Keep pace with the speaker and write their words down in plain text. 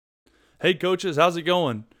Hey coaches, how's it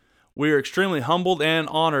going? We are extremely humbled and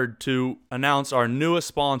honored to announce our newest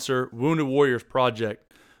sponsor, Wounded Warriors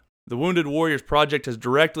Project. The Wounded Warriors Project has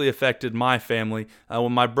directly affected my family.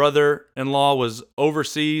 When my brother-in-law was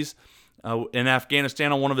overseas in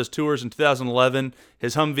Afghanistan on one of his tours in 2011,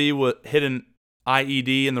 his Humvee hit an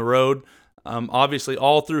IED in the road. Obviously,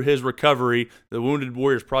 all through his recovery, the Wounded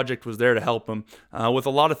Warriors Project was there to help him with a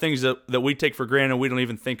lot of things that we take for granted we don't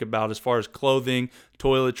even think about as far as clothing,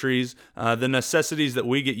 toiletries, the necessities that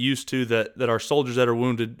we get used to that our soldiers that are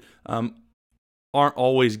wounded aren't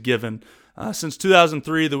always given. Since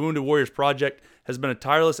 2003, the Wounded Warriors Project has been a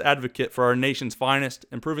tireless advocate for our nation's finest,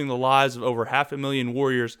 improving the lives of over 500,000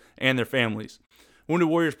 warriors and their families. Wounded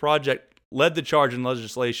Warriors Project led the charge in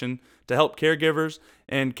legislation to help caregivers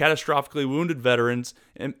and catastrophically wounded veterans,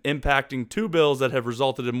 impacting two bills that have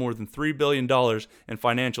resulted in more than $3 billion in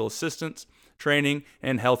financial assistance, training,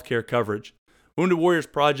 and health care coverage. Wounded Warriors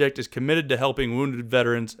Project is committed to helping wounded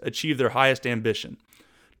veterans achieve their highest ambition.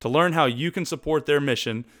 To learn how you can support their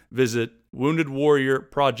mission, visit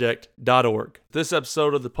woundedwarriorproject.org. This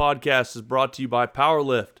episode of the podcast is brought to you by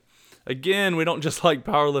PowerLift. Again, we don't just like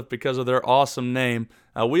PowerLift because of their awesome name.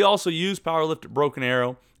 We also use PowerLift at Broken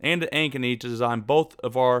Arrow and at Ankeny to design both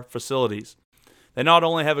of our facilities. They not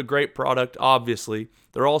only have a great product, obviously,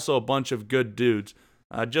 they're also a bunch of good dudes.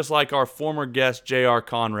 Just like our former guest, J.R.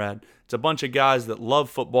 Conrad. It's a bunch of guys that love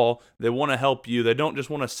football. They want to help you. They don't just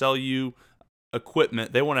want to sell you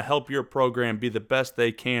equipment. They want to help your program be the best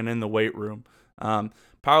they can in the weight room.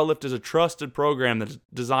 PowerLift is a trusted program that's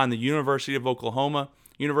designed the University of Oklahoma,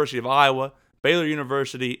 University of Iowa, Baylor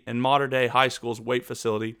University, and Mater Dei High School's weight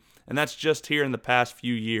facility, and that's just here in the past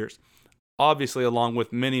few years, obviously along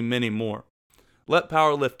with many, many more. Let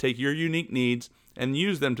PowerLift take your unique needs and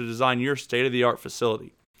use them to design your state-of-the-art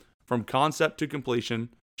facility. From concept to completion,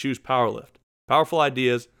 choose PowerLift. Powerful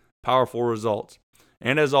ideas, powerful results.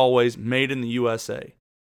 And as always, made in the USA.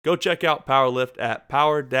 Go check out PowerLift at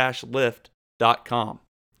power-lift.com.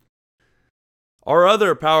 Our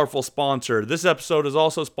other powerful sponsor, this episode is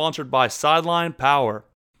also sponsored by Sideline Power.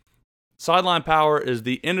 Sideline Power is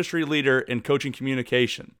the industry leader in coaching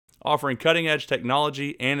communication, offering cutting-edge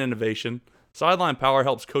technology and innovation. Sideline Power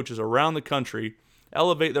helps coaches around the country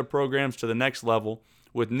elevate their programs to the next level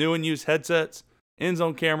with new and used headsets,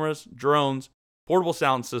 in-zone cameras, drones, portable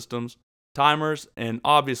sound systems, timers, and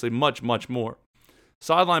obviously much, much more.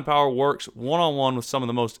 Sideline Power works one-on-one with some of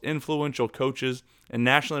the most influential coaches in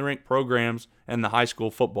nationally ranked programs in the high school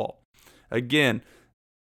football. Again,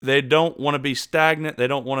 they don't want to be stagnant. They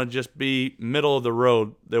don't want to just be middle of the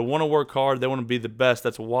road. They want to work hard. They want to be the best.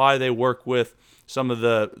 That's why they work with some of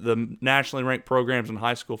the nationally ranked programs in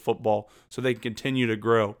high school football so they can continue to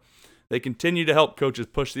grow. They continue to help coaches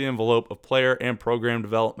push the envelope of player and program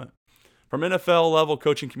development. From NFL-level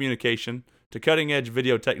coaching communication to cutting-edge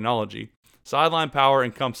video technology, Sideline Power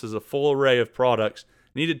encompasses a full array of products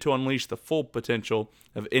needed to unleash the full potential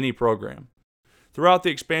of any program. Throughout the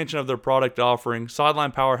expansion of their product offering,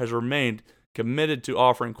 Sideline Power has remained committed to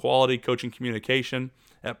offering quality coaching communication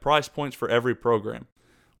at price points for every program.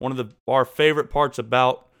 One of our favorite parts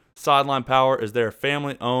about Sideline Power is they're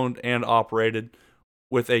family-owned and operated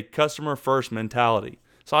with a customer-first mentality.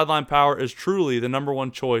 Sideline Power is truly the number one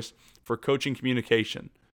choice for coaching communication.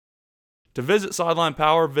 To visit Sideline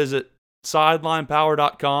Power, visit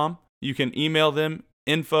sidelinepower.com. You can email them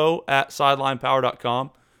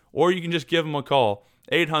info@sidelinepower.com, or you can just give them a call,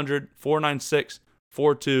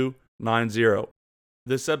 800-496-4290.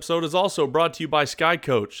 This episode is also brought to you by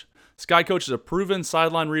SkyCoach. SkyCoach is a proven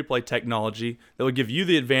sideline replay technology that will give you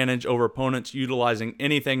the advantage over opponents utilizing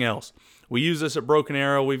anything else. We use this at Broken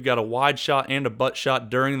Arrow. We've got a wide shot and a butt shot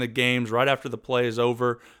during the games right after the play is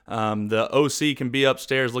over. The OC can be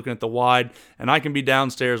upstairs looking at the wide, and I can be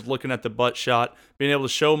downstairs looking at the butt shot, being able to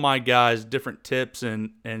show my guys different tips and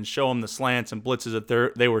show them the slants and blitzes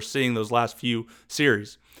that they were seeing those last few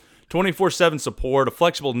series. 24/7 support, a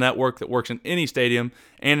flexible network that works in any stadium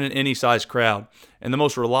and in any size crowd, and the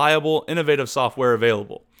most reliable, innovative software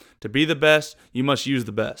available. To be the best, you must use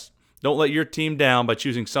the best. Don't let your team down by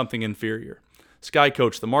choosing something inferior.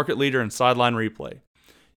 SkyCoach, the market leader in sideline replay.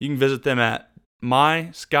 You can visit them at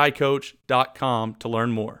myskycoach.com to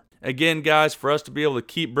learn more. Again, guys, for us to be able to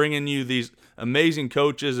keep bringing you these amazing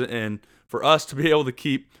coaches and for us to be able to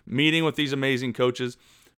keep meeting with these amazing coaches,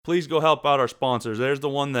 please go help out our sponsors. There's the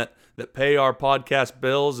one that pay our podcast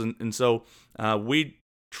bills, and so we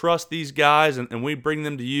trust these guys, and we bring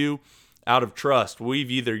them to you out of trust. We've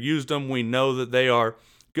either used them, we know that they are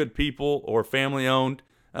good people or family-owned,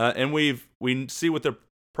 and we see what their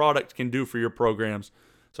product can do for your programs.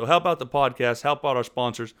 So help out the podcast, help out our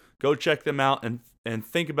sponsors. Go check them out and and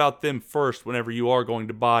think about them first whenever you are going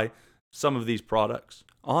to buy some of these products.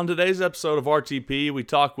 On today's episode of RTP, we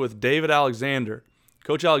talk with David Alexander.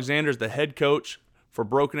 Coach Alexander is the head coach for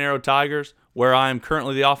Broken Arrow Tigers, where I am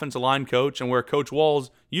currently the offensive line coach and where Coach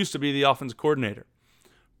Walls used to be the offensive coordinator.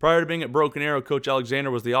 Prior to being at Broken Arrow, Coach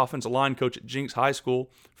Alexander was the offensive line coach at Jenks High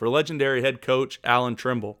School for legendary head coach Alan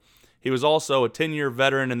Trimble. He was also a 10-year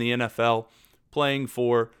veteran in the NFL, playing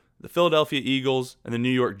for the Philadelphia Eagles and the New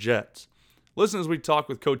York Jets. Listen as we talk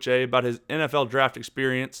with Coach A about his NFL draft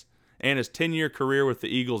experience and his 10-year career with the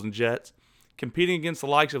Eagles and Jets, competing against the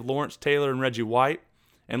likes of Lawrence Taylor and Reggie White,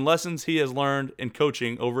 and lessons he has learned in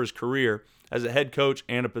coaching over his career as a head coach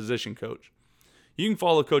and a position coach. You can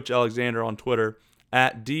follow Coach Alexander on Twitter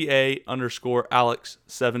at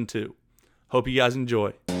DA_Alex72. Hope you guys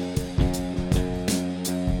enjoy.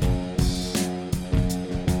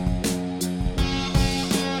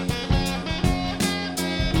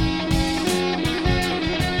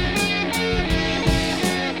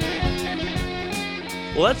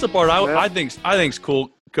 Well, that's the part I think's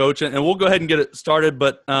cool, Coach, and we'll go ahead and get it started.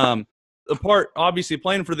 But the part, obviously,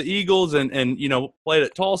 playing for the Eagles and played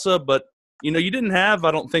at Tulsa, but you didn't have,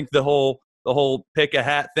 I don't think, the whole pick a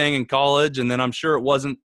hat thing in college, and then I'm sure it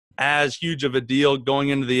wasn't as huge of a deal going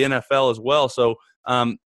into the NFL as well. So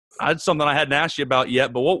that's something I hadn't asked you about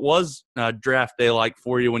yet. But what was draft day like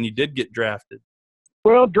for you when you did get drafted?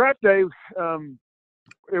 Well, draft day.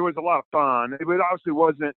 It was a lot of fun. It obviously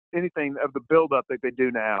wasn't anything of the build-up that they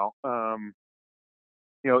do now.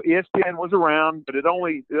 ESPN was around, but it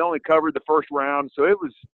only covered the first round, so it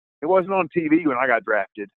wasn't on TV when I got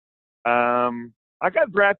drafted. I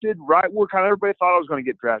got drafted right where kind of everybody thought I was going to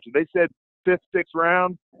get drafted. They said 5th, 6th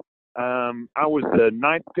round. I was the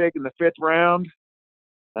 9th pick in the 5th round,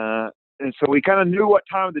 and so we kind of knew what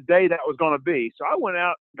time of the day that was going to be. So I went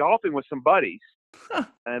out golfing with some buddies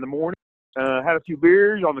in the morning. Had a few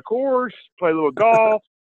beers on the course, played a little golf.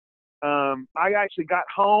 I actually got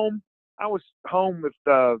home. I was home with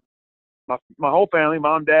my whole family,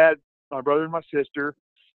 mom, dad, my brother, and my sister,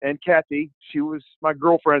 and Kathy. She was my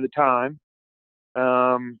girlfriend at the time.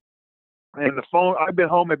 And the phone, I've been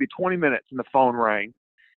home maybe 20 minutes, and the phone rang.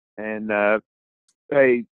 And,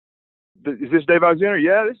 hey, is this Dave Alexander?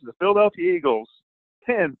 Yeah, this is the Philadelphia Eagles.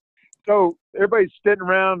 And so everybody's sitting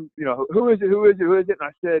around, who is it? And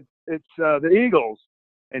I said, it's the Eagles.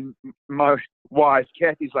 And my wife,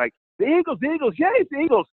 Kathy's like, the Eagles, yeah, it's the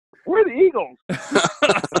Eagles. We're the Eagles.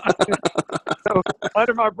 So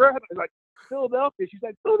under my breath, I was like, Philadelphia. She's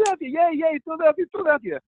like, Philadelphia, yay,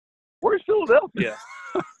 Philadelphia. Where's Philadelphia?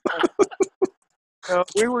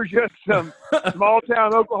 We were just some small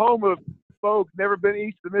town Oklahoma folks, never been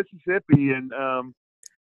east of the Mississippi. And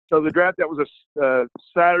so the draft, that was a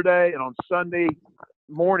Saturday, and on Sunday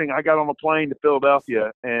morning I got on a plane to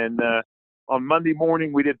Philadelphia, and on Monday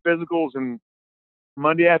morning we did physicals, and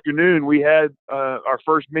Monday afternoon we had our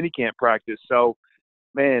first mini camp practice. So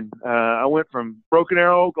man, I went from Broken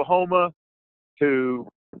Arrow, Oklahoma to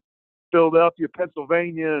Philadelphia,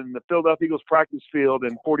 Pennsylvania, and the Philadelphia Eagles practice field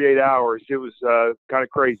in 48 hours. It was kind of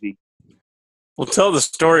crazy. Well, tell the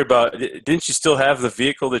story about, didn't you still have the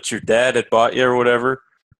vehicle that your dad had bought you or whatever?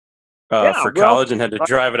 For college, and had to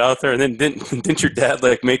drive it out there, and then didn't your dad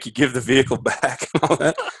make you give the vehicle back and all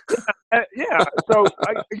that? Yeah. So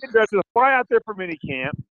I get ready to fly out there for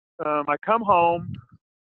minicamp. I come home.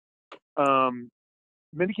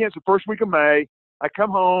 Minicamp's the first week of May. I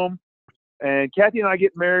come home, and Kathy and I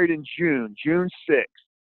get married in June 6th. As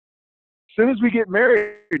soon as we get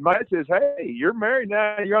married, Mike says, "Hey, you're married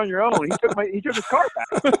now. You're on your own." He took his car back.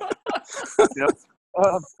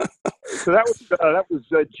 So that was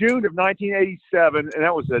June of 1987, and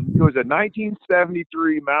it was a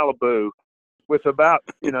 1973 Malibu with about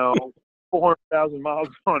 400,000 miles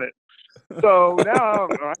on it. So now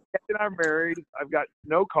I'm married. I've got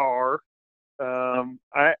no car. I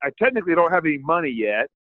technically don't have any money yet.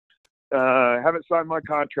 I haven't signed my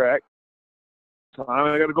contract, so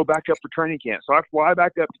I got to go back up for training camp. So I fly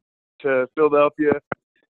back up to Philadelphia.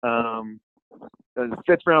 The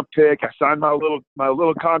 5th round pick. I signed my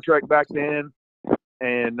little contract back then,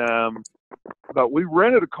 and but we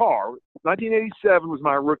rented a car. 1987 was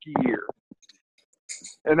my rookie year,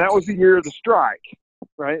 and that was the year of the strike,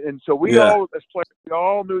 right? And so we all, as players, we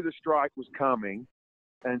all knew the strike was coming,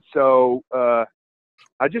 and so I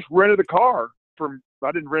just rented a car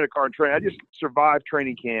I didn't rent a car and train. I just survived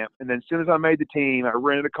training camp, and then as soon as I made the team, I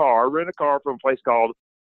rented a car. I rented a car from a place called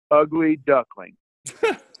Ugly Duckling.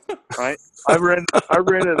 Right, I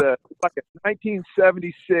rented a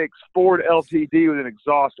 1976 Ford LTD with an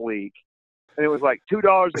exhaust leak, and it was like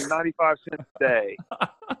 $2.95 a day.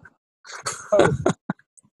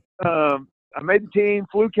 So, I made the team,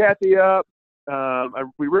 flew Kathy up.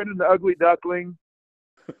 We rented the Ugly Duckling,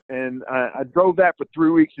 and I drove that for 3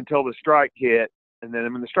 weeks until the strike hit. And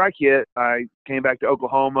then when the strike hit, I came back to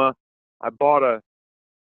Oklahoma. I bought a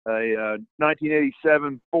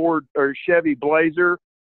 1987 Ford or Chevy Blazer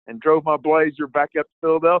and drove my Blazer back up to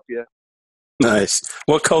Philadelphia. Nice.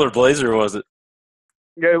 What color Blazer was it?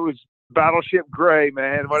 Yeah, it was Battleship Gray,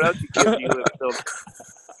 man. What else you get when you live in Philadelphia?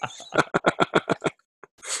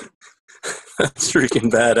 That's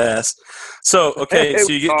freaking badass. So, okay,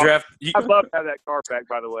 so you get drafted. I'd love to have that car back,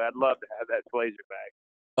 by the way. I'd love to have that Blazer back.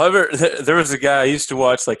 However, there was a guy I used to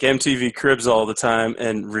watch like MTV Cribs all the time,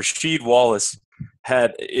 and Rasheed Wallace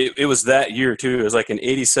had it was that year too. It was like an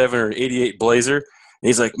 87 or an 88 Blazer. And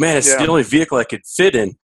he's like, man, it's the only vehicle I could fit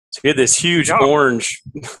in. So he had this huge orange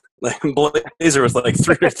like Blazer with like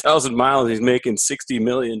 300,000 miles. And he's making $60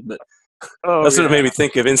 million. But that's what it made me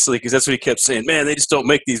think of instantly, because that's what he kept saying. Man, they just don't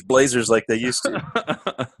make these Blazers like they used to.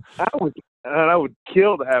 I would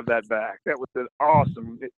kill to have that back. That was an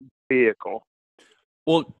awesome vehicle.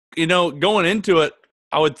 Well, going into it,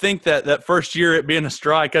 I would think that first year it being a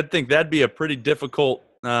strike, I'd think that'd be a pretty difficult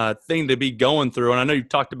thing to be going through. And I know you've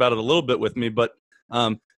talked about it a little bit with me, but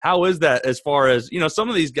how is that as far as, some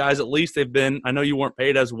of these guys, at least they've been, I know you weren't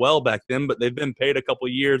paid as well back then, but they've been paid a couple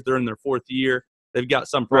of years. They're in their fourth year. They've got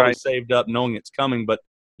some probably saved up knowing it's coming, but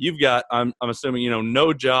you've got, I'm assuming,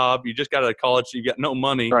 no job. You just got out of college, so you've got no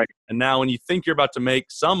money. Right. And now when you think you're about to make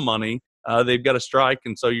some money, they've got a strike.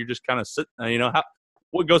 And so you're just kind of sitting,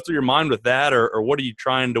 what goes through your mind with that, or what are you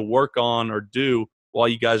trying to work on or do while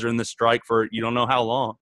you guys are in this strike for you don't know how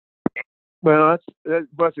long? Well,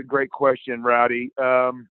 that's a great question, Rowdy.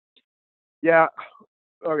 Yeah.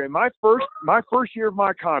 Okay. My first year of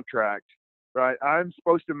my contract, right? I'm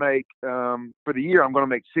supposed to make for the year. I'm going to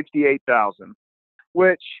make $68,000,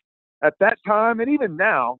 which at that time and even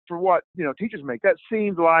now, for what teachers make, that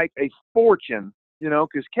seemed like a fortune.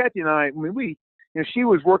 Because Kathy and I mean, she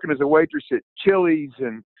was working as a waitress at Chili's,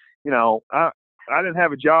 and I didn't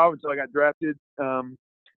have a job until I got drafted.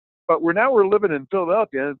 But we're living in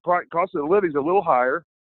Philadelphia, and the cost of the living is a little higher,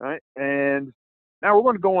 right? And now we're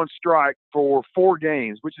going to go on strike for 4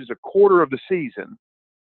 games, which is a quarter of the season.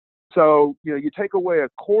 So you take away a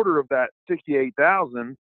quarter of that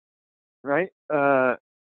 68,000, right? So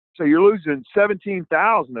you're losing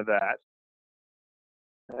 17,000 of that.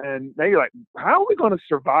 And now you're like, how are we going to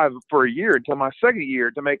survive for a year until my second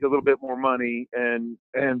year to make a little bit more money and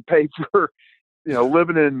pay for,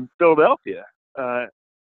 living in Philadelphia?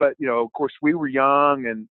 But of course, we were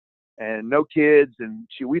young and no kids, and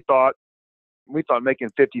we thought making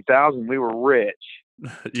 50,000 we were rich.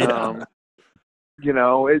 Yeah.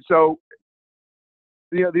 And so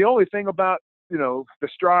the only thing about the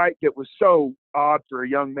strike that was so odd for a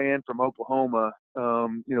young man from Oklahoma,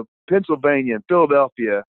 Pennsylvania and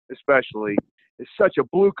Philadelphia especially, is such a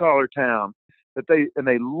blue collar town that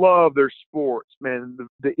they love their sports, man.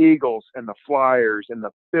 The Eagles and the Flyers and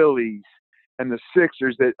the Phillies and the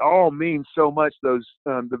Sixers, that all mean so much. Those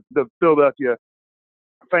the Philadelphia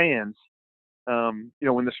fans,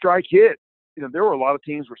 when the strike hit, there were a lot of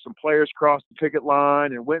teams where some players crossed the picket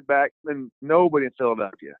line and went back, and nobody in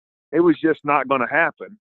Philadelphia. It was just not going to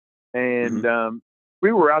happen. And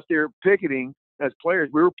we were out there picketing as players.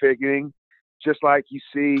 We were picketing just like you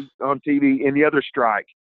see on TV in the other strike.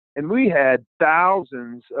 And we had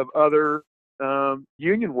thousands of other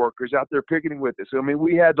union workers out there picketing with us. I mean,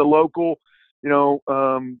 we had the local,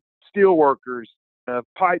 steel workers,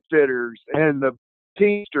 pipe fitters, and the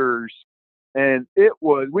Teamsters. And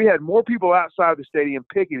we had more people outside the stadium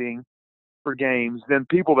picketing for games than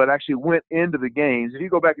people that actually went into the games. If you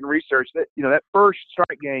go back and research that, that first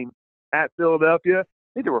strike game at Philadelphia, I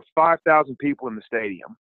think there were 5,000 people in the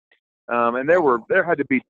stadium. And there had to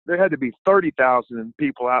be 30,000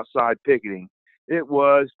 people outside picketing. It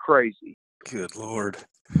was crazy. Good Lord.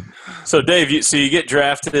 So Dave, you get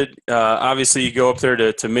drafted. Obviously you go up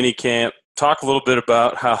there to mini camp. Talk a little bit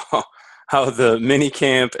about how the mini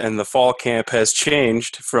camp and the fall camp has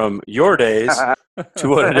changed from your days to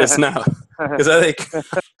what it is now. Because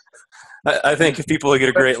I think people will get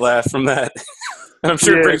a great laugh from that. And I'm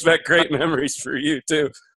sure it brings back great memories for you too.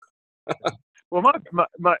 Well,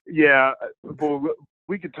 well,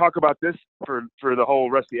 we could talk about this for the whole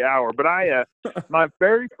rest of the hour. But my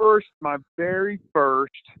very first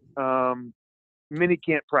mini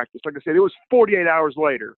camp practice, like I said, it was 48 hours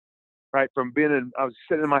later, right? I was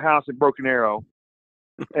sitting in my house in Broken Arrow,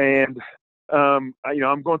 and I'm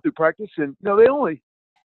going through practice, and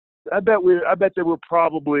I bet there were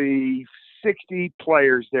probably 60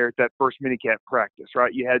 players there at that first minicamp practice,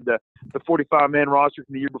 right? You had the 45-man roster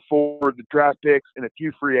from the year before, the draft picks, and a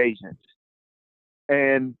few free agents.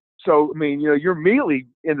 And so, I mean, you're immediately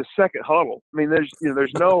in the second huddle. I mean, there's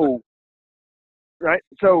no, right?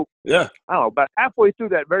 So, Yeah. I don't know, about halfway through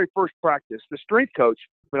that very first practice, the strength coach,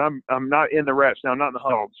 but I'm not in the reps now, I'm not in the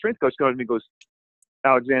huddle. The strength coach comes to me and goes,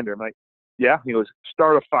 Alexander. I'm like, yeah. He goes,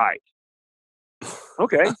 start a fight.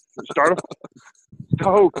 Okay, start a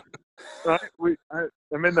so. Right,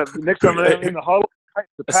 I'm in the next time I'm in the huddle. Right,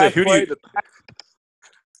 the I say, who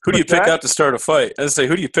do you pick out to start a fight? I say,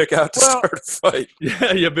 who do you pick out to start a fight?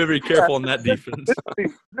 Yeah, you have to be very careful in that defense.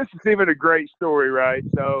 This is even a great story, right?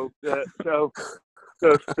 So I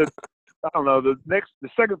don't know. The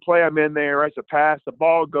second play I'm in there, right? It's a pass. The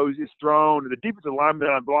ball is thrown, and the defensive lineman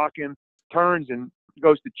I'm blocking turns and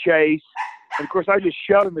goes to chase. And of course, I just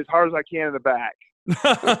shove him as hard as I can in the back.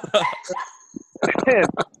 And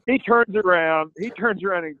he turns around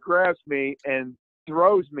and grabs me and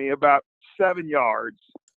throws me about 7 yards.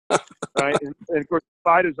 Right, and of course, the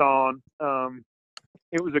fight is on.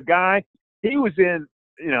 It was a guy. He was in.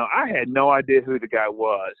 I had no idea who the guy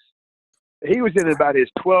was. He was in about his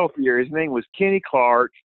 12th year. His name was Kenny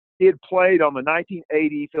Clark. He had played on the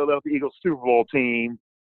 1980 Philadelphia Eagles Super Bowl team.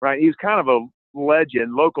 Right, he was kind of a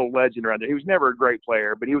legend, local legend around there. He was never a great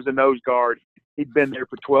player, but he was a nose guard. He'd been there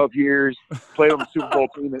for 12 years, played on the Super Bowl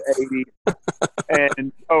team in '80.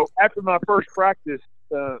 And so after my first practice,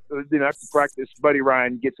 after practice, Buddy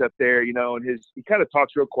Ryan gets up there, and he kind of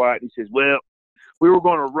talks real quiet. And he says, well, we were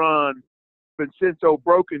going to run, but since old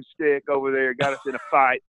Broken Stick over there got us in a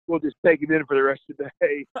fight, we'll just take him in for the rest of the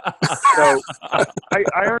day. So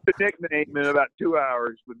I earned a nickname in about 2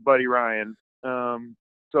 hours with Buddy Ryan.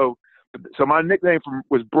 So my nickname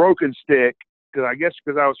was Broken Stick, because I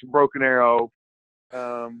was from Broken Arrow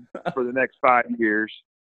for the next 5 years.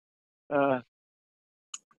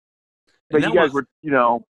 But you guys were,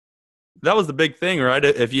 that was the big thing, right?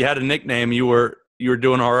 If you had a nickname, you were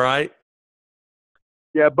doing all right.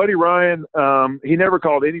 Yeah, Buddy Ryan, he never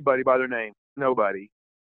called anybody by their name. Nobody,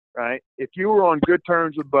 right? If you were on good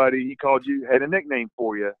terms with Buddy, he had a nickname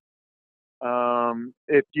for you.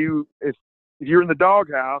 If you're in the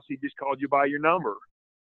doghouse, he just called you by your number,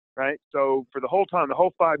 right? So for the whole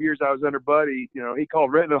 5 years I was under Buddy, he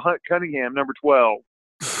called Renton Hunt Cunningham number 12.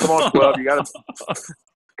 Come on, 12, you got to.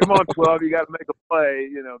 Come on, 12, you got to make a play.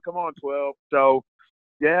 Come on, 12. So,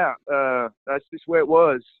 yeah, that's just the way it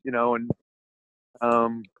was. And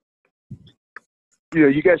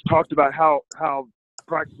you guys talked about how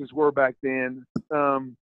practices were back then. Let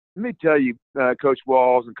me tell you, Coach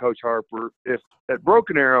Walls and Coach Harper, if at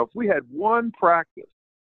Broken Arrow, if we had one practice,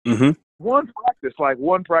 one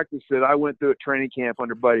practice that I went through at training camp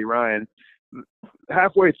under Buddy Ryan,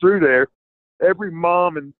 halfway through there, every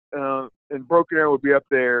mom and Broken Arrow would be up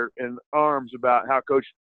there in arms about how Coach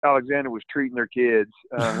Alexander was treating their kids.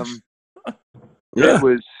 Yeah. It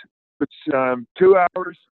was 2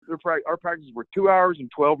 hours. Our practices were 2 hours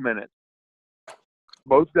and 12 minutes.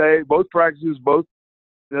 Both practices,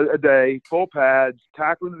 a day, full pads,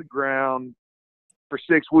 tackling to the ground for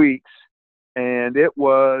 6 weeks. And it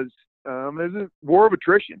was a war of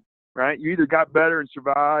attrition, right? You either got better and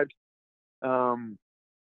survived, or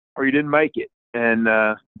you didn't make it. And,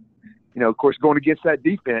 of course, going against that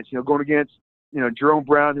defense, going against, Jerome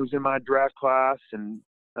Brown, who was in my draft class, and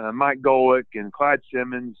Mike Golick and Clyde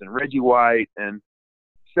Simmons and Reggie White and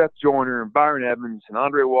Seth Joyner and Byron Evans and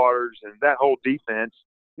Andre Waters and that whole defense,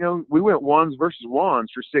 we went ones versus ones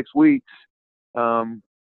for 6 weeks.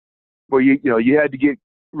 Well, you had to get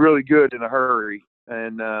really good in a hurry.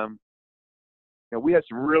 And, we had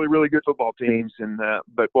some really, really good football teams,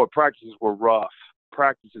 but boy, practices were rough.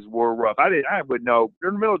 I wouldn't know.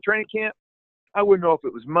 During the middle of training camp, I wouldn't know if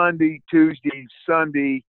it was Monday, Tuesday,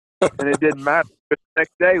 Sunday, and it didn't matter. But the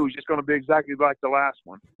next day was just going to be exactly like the last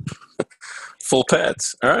one. Full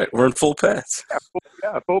pads. All right, we're in full pads.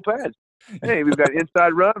 Yeah, full pads. Hey, we've got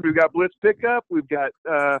inside run, we've got blitz pickup, we've got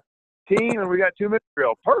team, and we got 2-minute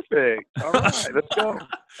drill. Perfect. All right, let's go.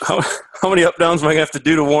 How many up downs am I going to have to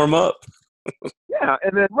do to warm up? Yeah,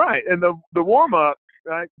 and then and the warm up,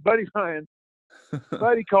 right? Buddy Ryan.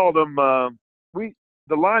 Buddy called them.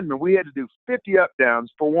 The linemen, we had to do 50 up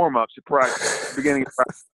downs for warm ups at practice, beginning of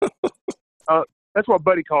practice. That's what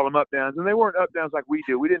Buddy called them up downs, and they weren't up downs like we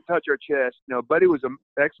do. We didn't touch our chest. Buddy was an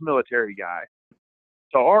ex-military guy,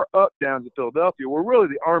 so our up downs in Philadelphia were really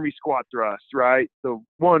the Army squat thrusts, right? So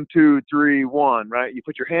 1, 2, 3, 1, right? You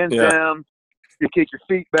put your hands down, you kick your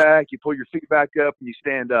feet back, you pull your feet back up, and you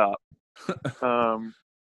stand up.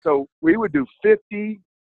 So we would do 50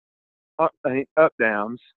 up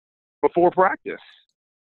downs before practice.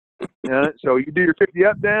 So you do your 50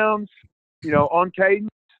 up downs, on cadence,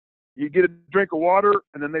 you get a drink of water,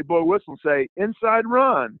 and then they blow a whistle and say, inside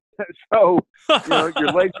run. So,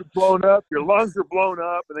 your legs are blown up, your lungs are blown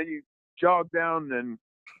up, and then you jog down, and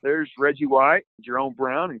there's Reggie White, Jerome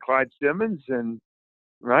Brown, and Clyde Simmons, and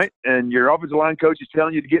your offensive line coach is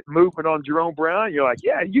telling you to get movement on Jerome Brown. You're like,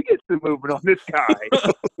 yeah, you get the movement on this guy.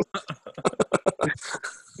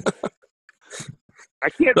 I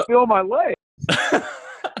can't feel my leg.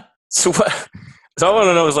 So I want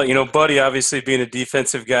to know is Buddy obviously being a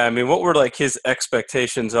defensive guy. I mean, what were his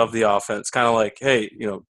expectations of the offense? Kind of like, hey,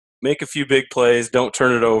 make a few big plays, don't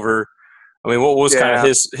turn it over. I mean, what was kind of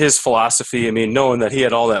his philosophy? I mean, knowing that he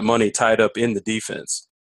had all that money tied up in the defense.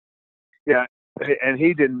 Yeah, and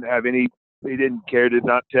he didn't care to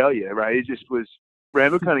not tell you, right? He just was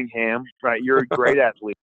Randall Cunningham, right? You're a great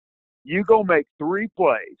athlete. You go make 3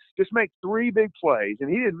 plays. Just make 3 big plays. And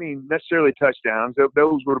he didn't mean necessarily touchdowns.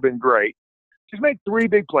 Those would have been great. Just make 3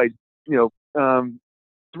 big plays, 3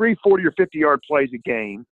 40 or 50-yard plays a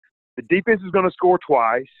game. The defense is going to score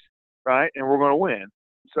twice, right? And we're going to win.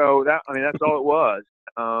 So that's all it was.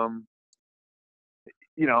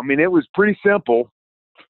 It was pretty simple.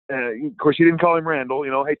 Of course, you didn't call him Randall.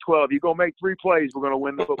 Hey, 12, you go make 3 plays, we're going to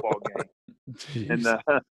win the football game. And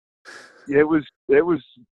it was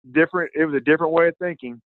different. It was a different way of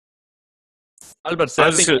thinking. I was about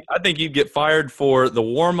to say, I think you'd get fired for the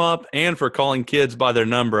warm-up and for calling kids by their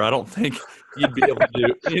number. I don't think you'd be able to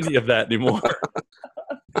do any of that anymore.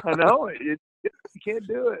 I know. You can't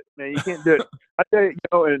do it, man. You can't do it. I tell you,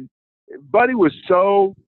 and Buddy was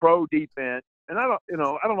so pro-defense. And I don't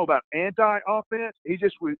know about anti-offense. He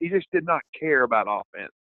just did not care about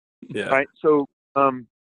offense. Yeah. Right. So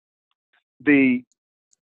this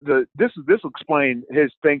will explain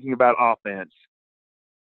his thinking about offense.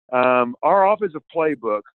 Our offensive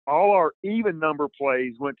playbook, all our even number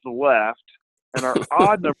plays went to the left, and our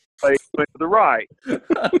odd number plays went to the right.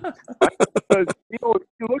 Because you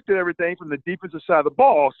looked at everything from the defensive side of the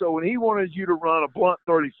ball. So when he wanted you to run a blunt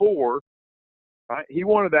 34. Right? He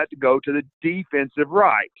wanted that to go to the defensive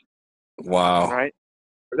right. Wow. Right?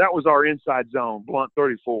 That was our inside zone, blunt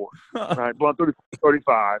 34. Right? Blunt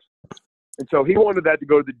 35. And so he wanted that to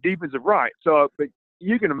go to the defensive right. So, but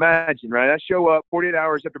you can imagine, right? I show up 48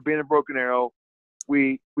 hours after being in Broken Arrow.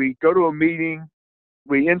 We go to a meeting.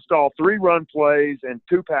 We install 3 run plays and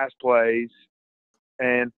 2 pass plays.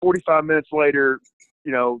 And 45 minutes later,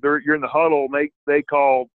 you're in the huddle. And they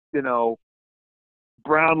call,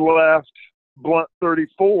 Brown left, blunt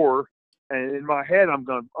 34, and in my head I'm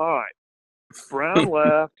going, all right, Brown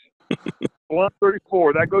left, blunt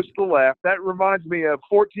 34, that goes to the left. That reminds me of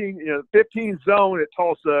 15 zone at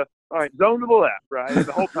Tulsa. All right, zone to the left, right? And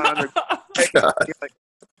the whole time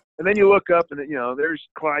and then you look up and there's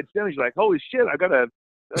Clyde Simmons. You're like, holy shit, I gotta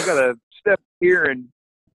step here and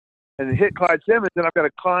hit Clyde Simmons, and I've got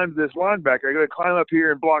to climb this linebacker. I got to climb up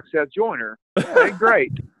here and block Seth Joyner. Hey,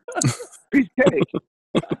 great, piece of cake.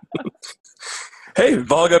 Hey, the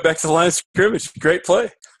ball got back to the line of scrimmage. Great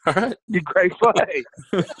play. All right. Great play.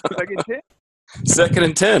 2nd 10. 2nd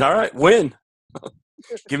and 10. All right. Win.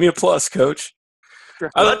 Give me a plus, coach.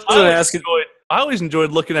 I always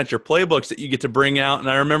enjoyed looking at your playbooks that you get to bring out. And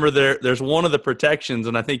I remember there's one of the protections,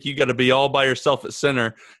 and I think you got to be all by yourself at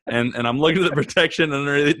center. And I'm looking at the protection, and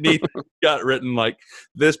underneath got written like,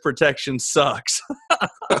 this protection sucks.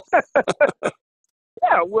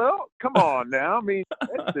 Yeah, well, come on now. I mean,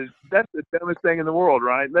 that's the dumbest thing in the world,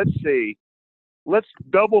 right? Let's see. Let's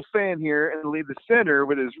double fan here and leave the center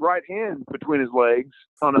with his right hand between his legs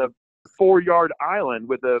on a 4-yard island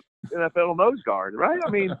with a NFL nose guard, right? I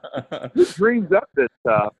mean, who dreams up this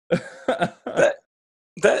stuff?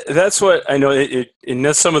 That's what I know. And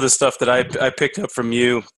that's some of the stuff that I picked up from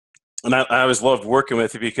you, and I always loved working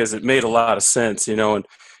with you because it made a lot of sense, and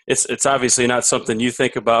it's obviously not something you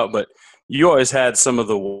think about, but you always had some of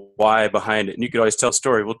the why behind it, and you could always tell a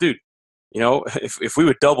story. Well, dude, if we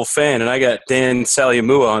would double fan and I got Dan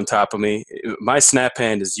Saliamua on top of me, my snap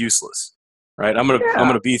hand is useless, right? I'm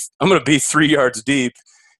gonna be 3 yards deep,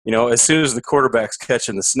 as soon as the quarterback's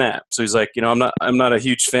catching the snap. So he's like, I'm not a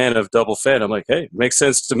huge fan of double fan. I'm like, hey, it makes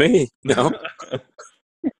sense to me, We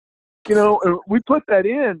put that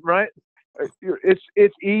in, right?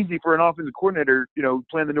 It's easy for an offensive coordinator,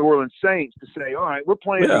 playing the New Orleans Saints to say, all right, we're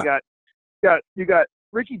playing. Yeah. You got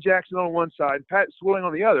Ricky Jackson on one side, Pat Swilling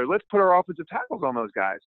on the other. Let's put our offensive tackles on those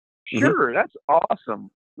guys. Sure, That's awesome.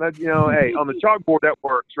 That, hey, on the chalkboard that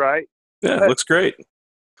works, right? Yeah, it looks great.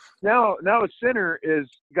 Now the center he's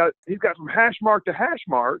got from hash mark to hash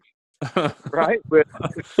mark, right? With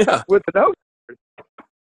the nose.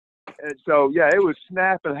 And so it was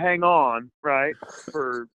snap and hang on, right?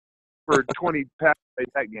 For 20 passes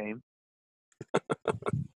that game.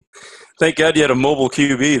 Thank God you had a mobile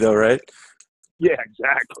QB, though, right? Yeah,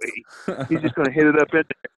 exactly. He's just going to hit it up in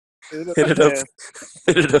there.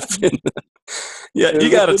 Hit it up in. Yeah,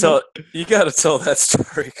 you got to tell that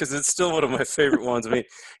story because it's still one of my favorite ones. I mean,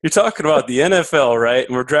 you're talking about the NFL, right?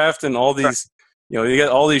 And we're drafting all these, you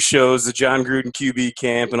got all these shows, the John Gruden QB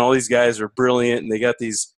camp, and all these guys are brilliant, and they got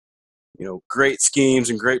these, great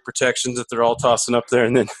schemes and great protections that they're all tossing up there,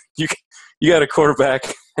 and then you got a quarterback,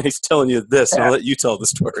 and he's telling you this, and I'll let you tell the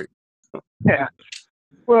story. Yeah.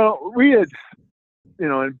 Well, we had,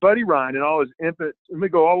 and Buddy Ryan and all his infinite, let me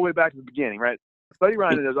go all the way back to the beginning, right? Buddy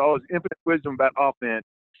Ryan has all his infinite wisdom about offense.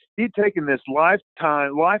 He'd taken this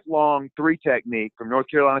lifelong 3 technique from North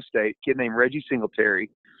Carolina State, a kid named Reggie Singletary,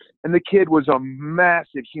 and the kid was a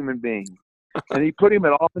massive human being. And he put him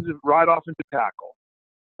at right offensive tackle,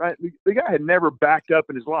 right? The guy had never backed up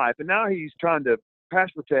in his life, and now he's trying to pass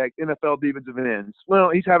protect NFL defensive ends. Well,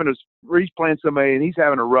 he's playing somebody, and he's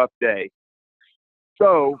having a rough day.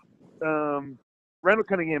 So, Randall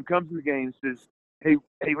Cunningham comes in the game and says, hey,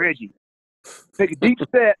 Reggie, take a deep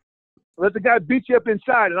set, let the guy beat you up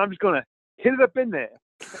inside, and I'm just going to hit it up in there.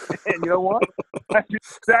 And you know what? That's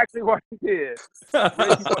exactly what he did.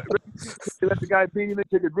 Reggie let the guy beat him and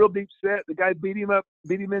took a real deep set. The guy beat him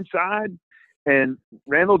inside, and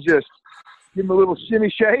Randall just gave him a little shimmy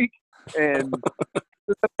shake and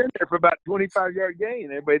was up in there for about 25-yard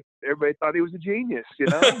gain. Everybody thought he was a genius, it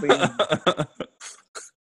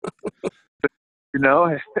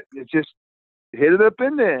just hit it up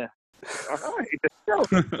in there. All right,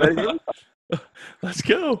 let's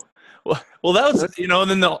go. Well, that was, and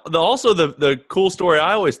then the cool story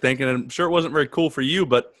I always think, and I'm sure it wasn't very cool for you,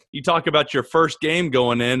 but you talk about your first game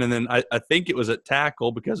going in, and then I think it was at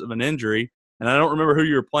tackle because of an injury, and I don't remember who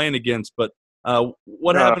you were playing against, but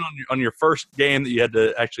what happened on your first game that you had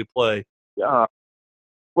to actually play? Well,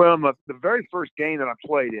 the very first game that I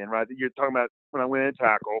played in, right, that you're talking about when I went in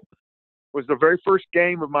tackle, was the very first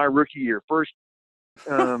game of my rookie year. First,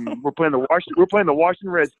 we're playing the Washington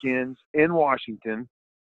Redskins in Washington,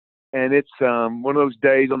 and it's one of those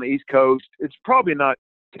days on the East Coast. It's probably not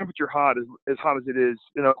temperature hot as hot as it is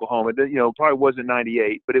in Oklahoma. It probably wasn't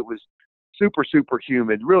 98, but it was super, super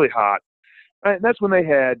humid, really hot. Right? And that's when they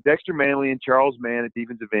had Dexter Manley and Charles Mann at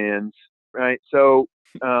defensive ends, right? So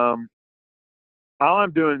all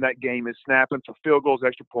I'm doing in that game is snapping for field goals,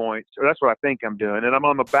 extra points, or that's what I think I'm doing, and I'm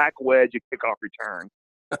on the back wedge at kickoff return.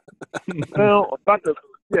 Well, about the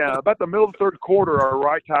middle of the third quarter, our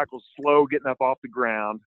right tackle's slow getting up off the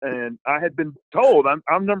ground, and I had been told I'm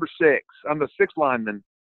number 6. I'm the 6th lineman.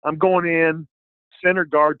 I'm going in center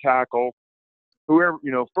guard tackle. Whoever,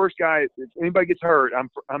 first guy. If anybody gets hurt,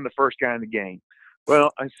 I'm the first guy in the game.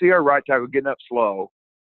 Well, I see our right tackle getting up slow,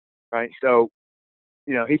 right? So,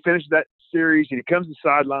 he finishes that series and he comes to the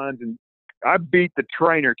sidelines and I beat the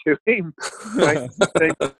trainer to him. Right?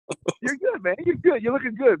 Saying, you're good, man. You're good. You're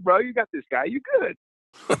looking good, bro. You got this guy. You're good.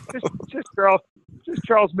 Just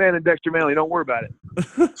Charles Mann and Dexter Manley. Don't worry about it.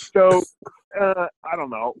 So, I don't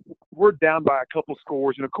know. We're down by a couple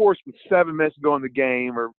scores. And, of course, with 7 minutes to go in the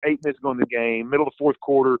game or 8 minutes to go in the game, middle of the fourth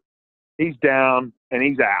quarter, he's down and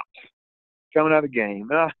he's out, coming out of the game.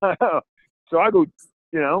 So I go,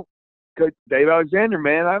 Coach Dave Alexander,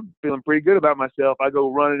 man, I'm feeling pretty good about myself. I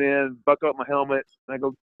go running in, buckle up my helmet, and I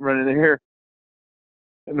go running in here.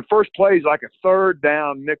 And the first play is like a third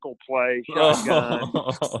down nickel play, shotgun.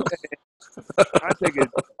 I take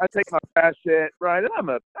my pass set, right? And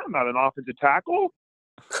I'm not an offensive tackle.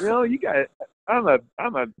 I'm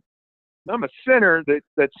a center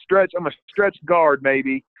that's stretch. I'm a stretch guard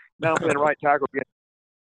maybe. Now I'm playing right tackle against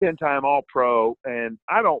 10-time All-Pro, and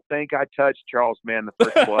I don't think I touched Charles Mann the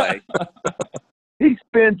first play. He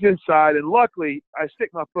spins inside, and luckily I stick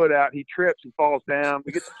my foot out. He trips and falls down.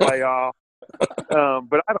 We get the play off.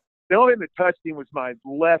 But the only thing that touched him was my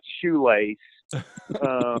left shoelace.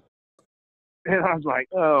 And I was like,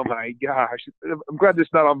 oh, my gosh. I'm glad this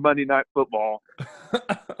is not on Monday Night Football.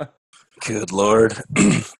 Good Lord.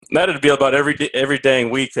 That'd be about every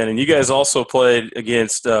dang week then. And you guys also played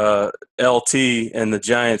against LT and the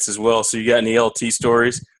Giants as well. So you got any LT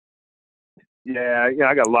stories? Yeah,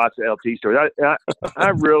 I got lots of LT stories. I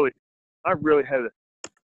really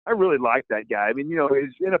like that guy. I mean,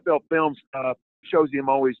 his NFL film stuff shows him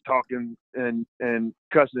always talking and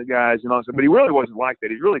cussing at guys and all that, but he really wasn't like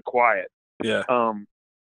that. He's really quiet. Yeah.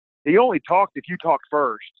 He only talked if you talked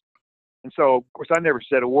first. And so, of course, I never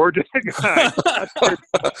said a word to the guy. I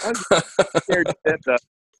was scared to death.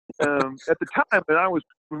 At the time when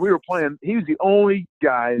we were playing, he was the only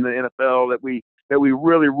guy in the NFL that we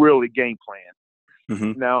really, really game planned.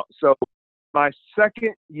 Mm-hmm. Now, so my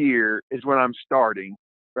second year is when I'm starting,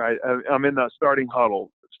 right? I'm in the starting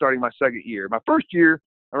huddle. starting my second year. My first year,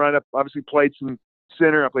 I obviously played some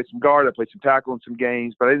center, I played some guard, I played some tackle in some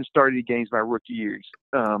games, but I didn't start any games my rookie years.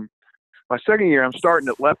 My second year, I'm starting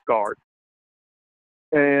at left guard,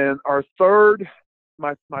 and my third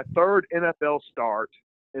NFL start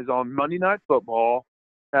is on Monday Night Football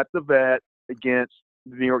at the Vet against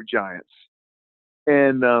the New York Giants.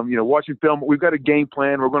 And watching film, we've got a game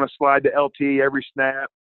plan. We're going to slide to LT every snap,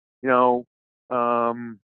 and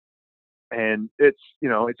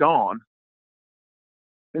it's on.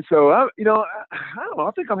 And so I don't know.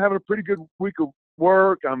 I think I'm having a pretty good week of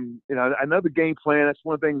work. I know the game plan. That's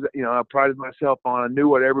one of the things that I prided myself on. I knew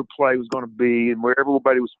what every play was going to be and where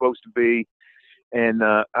everybody was supposed to be. And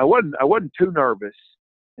I wasn't too nervous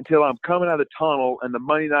until I'm coming out of the tunnel and the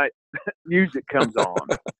Monday night music comes on,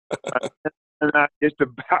 and I just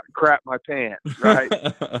about crap my pants, right?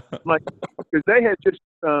 Because they had just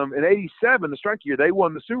in '87, the strike year, they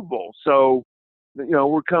won the Super Bowl. So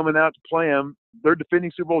we're coming out to play them. They're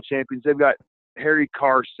defending Super Bowl champions. They've got Harry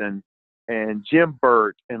Carson and Jim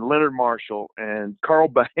Burt and Leonard Marshall and Carl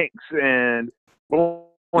Banks and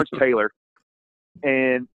Lawrence Taylor.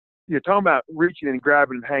 And you're talking about reaching and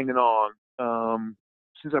grabbing and hanging on.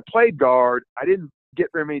 Since I played guard, I didn't get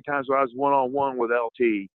very many times where I was one-on-one with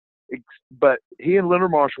LT. But he and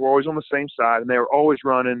Leonard Marshall were always on the same side, and they were always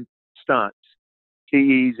running stunts,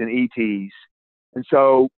 TEs and ETs. And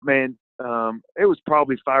so, man, it was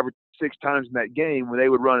probably 5 or 6 times in that game when they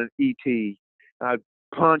would run an ET. I'd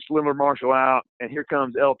punch Leonard Marshall out, and here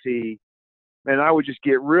comes LT. And I would just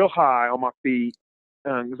get real high on my feet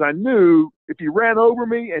because I knew if he ran over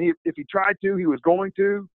me and if he tried to, he was going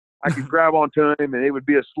to, I could grab onto him, and it would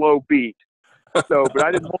be a slow beat. So, but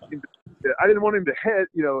I didn't want him to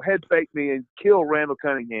head fake me and kill Randall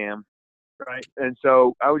Cunningham, right? And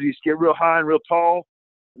so I would just get real high and real tall,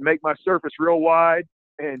 make my surface real wide,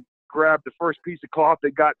 and grab the first piece of cloth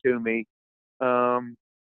that got to me.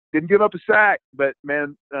 Didn't give up a sack, but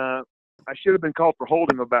man, I should have been called for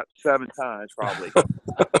holding about 7 times probably.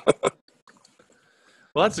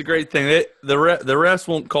 Well, that's a great thing. The refs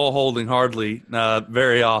won't call holding hardly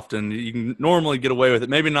very often. You can normally get away with it.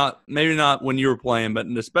 Maybe not when you were playing, but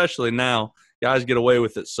especially now, guys get away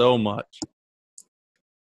with it so much.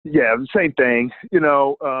 Yeah, the same thing.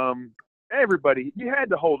 Everybody, you had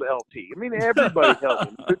to hold LT. I mean, everybody held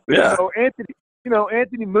him. Yeah.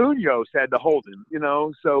 Anthony Munoz had to hold him.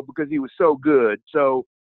 So because he was so good. So.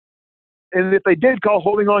 And if they did call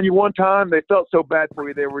holding on you one time, they felt so bad for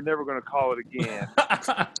you, they were never going to call it again.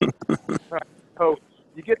 Right. So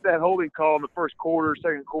you get that holding call in the first quarter,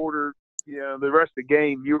 second quarter, the rest of the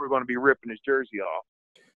game, you were going to be ripping his jersey off.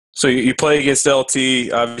 So you play against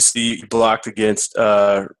LT. Obviously, you blocked against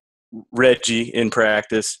Reggie in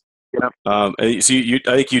practice. Yeah. And so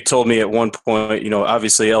I think you told me at one point,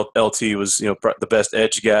 obviously LT was, the best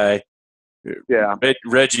edge guy. Yeah.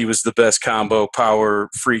 Reggie was the best combo power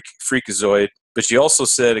freakazoid, but you also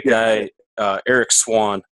said a guy, Eric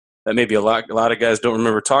Swan, that maybe a lot of guys don't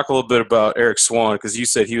remember. Talk a little bit about Eric Swan, because you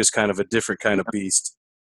said he was kind of a different kind of beast.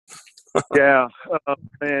 Yeah,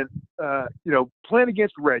 man. Playing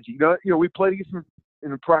against Reggie, we played against him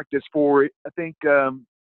in practice for I think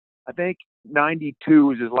 92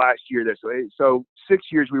 was his last year there. So 6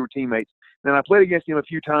 years we were teammates. And I played against him a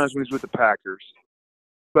few times when he was with the Packers.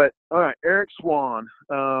 But all right, Eric Swan.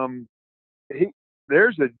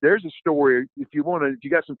 There's a story. If you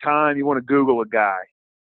got some time, you want to Google a guy.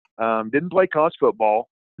 Didn't play college football.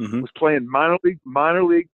 Mm-hmm. Was playing minor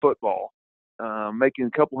league football, making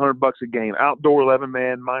a couple $100 a game. Outdoor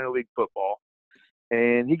 11-man minor league football,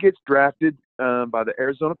 and he gets drafted by the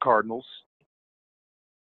Arizona Cardinals.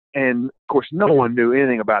 And of course, no one knew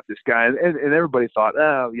anything about this guy, and everybody thought,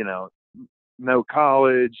 no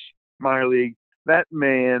college, minor league. That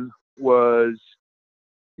man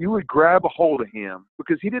you would grab a hold of him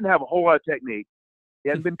because he didn't have a whole lot of technique. He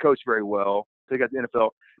hadn't been coached very well until he got to the NFL.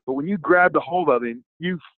 But when you grabbed a hold of him,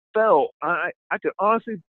 you felt, I could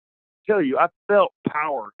honestly tell you, I felt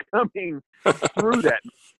power coming through that.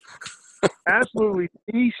 Absolutely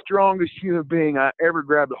the strongest human being I ever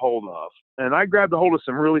grabbed a hold of. And I grabbed a hold of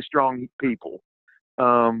some really strong people.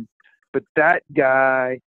 But that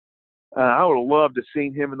guy, I would have loved to have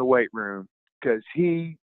seen him in the weight room. Because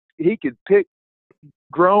he could pick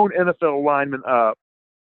grown NFL linemen up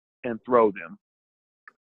and throw them.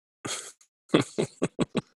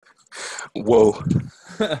 Whoa!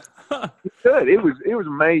 He could. It was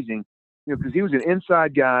amazing. Because he was an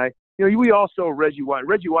inside guy. We all saw Reggie White.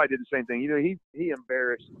 Reggie White did the same thing. He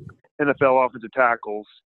embarrassed NFL offensive tackles.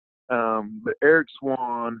 But Eric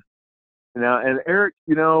Swan, and Eric,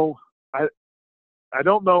 I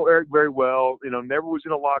don't know Eric very well, never was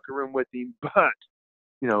in a locker room with him, but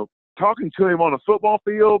talking to him on a football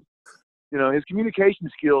field, his communication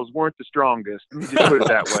skills weren't the strongest. Let me just put it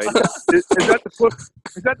that way.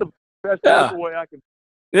 Is that the best political way I can?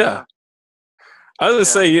 Yeah. I was going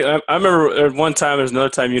to say, I remember at one time, there's another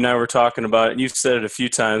time you and I were talking about it, and you've said it a few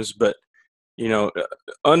times, but,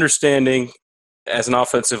 understanding as an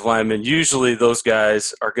offensive lineman, usually those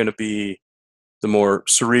guys are going to be the more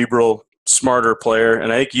cerebral, smarter player.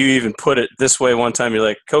 And I think you even put it this way one time. You're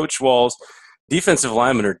like, Coach Walls, defensive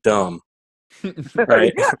linemen are dumb.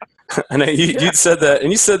 Right? Yeah. And you'd said that,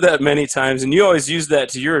 and you said that many times, and you always use that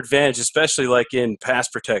to your advantage, especially like in pass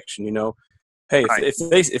protection, Hey,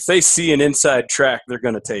 if they see an inside track, they're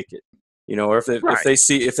going to take it. Or if they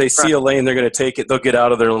see a lane, they're going to take it. They'll get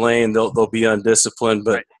out of their lane. They'll be undisciplined.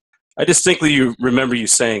 But I distinctly remember you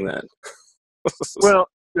saying that. Well,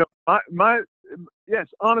 yes,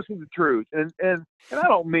 honestly, the truth, and I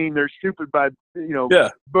don't mean they're stupid by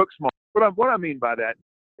book smart. What I mean by that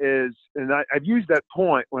is, and I've used that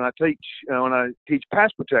point when I teach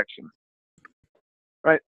pass protection.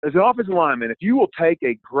 Right, as an offensive lineman, if you will take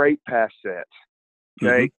a great pass set,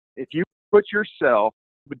 okay, if you put yourself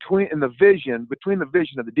between the vision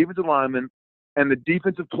of the defensive lineman and the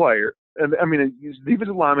defensive player, and the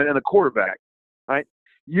defensive lineman and the quarterback, right,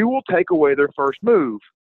 you will take away their first move.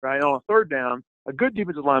 Right, on a third down, a good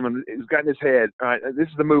defensive lineman has got in his head, all right, this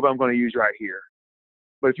is the move I'm going to use right here.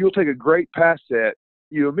 But if you'll take a great pass set,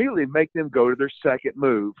 you immediately make them go to their second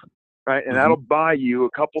move, right, and that'll buy you a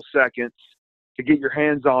couple seconds to get your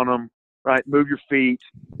hands on them, right, move your feet.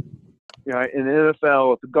 In the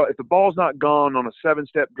NFL, if the ball's not gone on a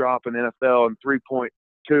 7-step drop in the NFL in 3.2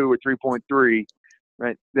 or 3.3,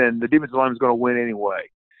 right, then the defensive lineman is going to win anyway.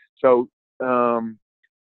 So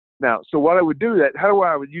so what I would do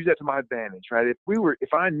I would use that to my advantage, right?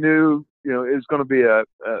 If I knew, it was going to be a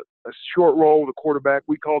short roll with a quarterback,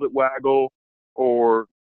 we called it waggle, or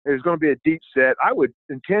it was going to be a deep set, I would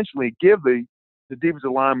intentionally give the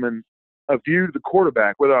defensive lineman a view to the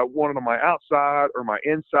quarterback, whether I wanted on my outside or my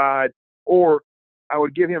inside, or I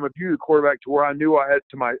would give him a view to the quarterback to where I knew I had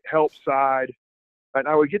to my help side, and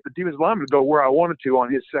I would get the defensive lineman to go where I wanted to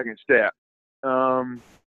on his second step. And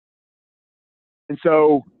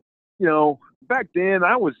so, back then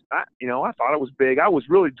I thought I was big. I was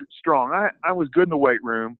really strong. I was good in the weight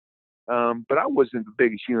room, but I wasn't the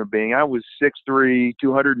biggest human being. I was 6'3",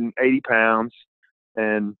 280 pounds,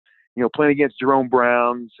 and playing against Jerome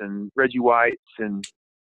Browns and Reggie Whites and,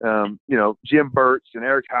 Jim Burt's and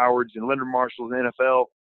Eric Howard's and Leonard Marshall's in the NFL,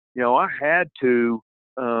 I had to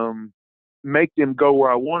make them go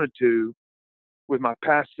where I wanted to with my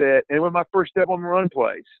pass set and with my first step on the run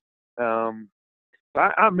plays.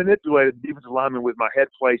 I manipulated the defensive lineman with my head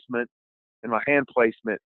placement and my hand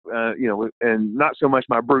placement, and not so much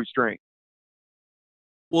my brute strength.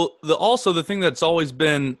 Well, also the thing that's always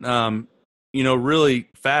been really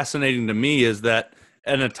fascinating to me is that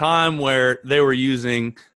at a time where they were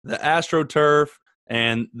using the AstroTurf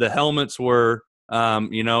and the helmets were,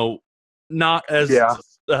 not as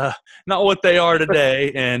not what they are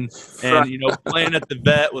today, and playing at the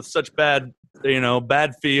Vet with such bad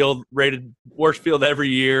field, rated worst field every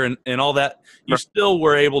year, and all that, you still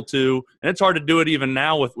were able to, and it's hard to do it even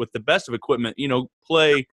now with the best of equipment.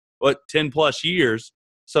 Play 10 plus years.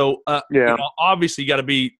 So obviously you got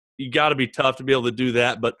to be tough to be able to do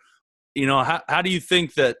that. But, how do you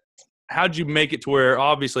think that – how'd you make it to where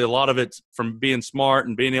obviously a lot of it's from being smart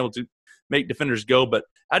and being able to make defenders go, but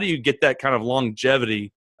how do you get that kind of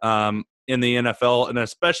longevity in the NFL, and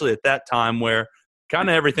especially at that time where kind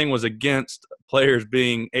of everything was against players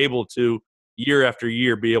being able to year after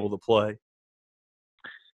year be able to play?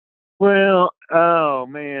 Well, oh,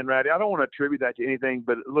 man, Ratty, I don't want to attribute that to anything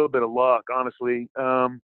but a little bit of luck, honestly.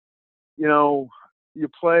 You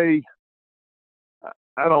play –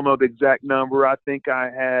 I don't know the exact number. I think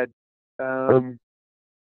I had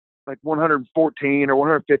like 114 or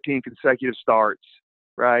 115 consecutive starts,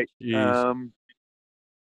 right?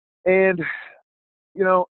 And,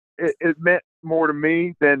 it meant more to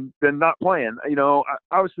me than not playing.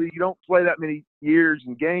 Obviously you don't play that many years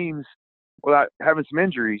and games without having some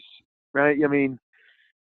injuries, right? I mean,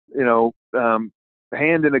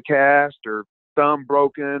 hand in a cast or thumb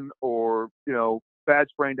broken or, bad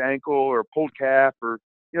sprained ankle or pulled calf or,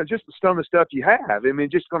 just some of the stuff you have. I mean,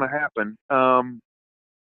 just going to happen.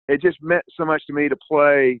 It just meant so much to me to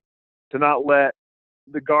play, to not let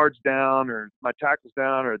the guards down or my tackles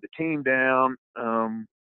down or the team down. I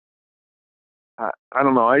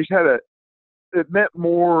don't know. I just it meant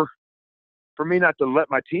more for me not to let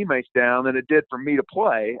my teammates down than it did for me to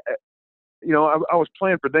play. I was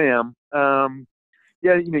playing for them.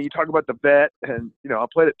 yeah, you talk about the vet, and I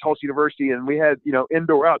played at Tulsa University, and we had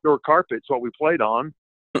indoor outdoor carpets. What we played on,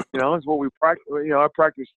 is what we practiced. I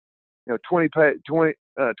practiced 20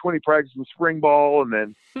 practices in spring ball, and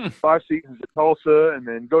then 5 seasons at Tulsa, and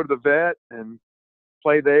then go to the vet and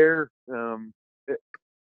play there.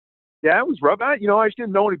 It was rough. I just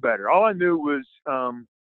didn't know any better. All I knew was, I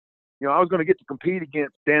was going to get to compete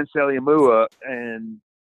against Dan Saliamua and,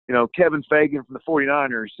 Kevin Fagan from the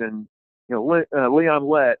 49ers and, Leon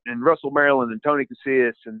Lett and Russell Maryland and Tony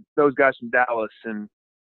Casillas and those guys from Dallas. And,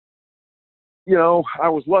 I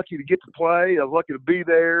was lucky to get to play. I was lucky to be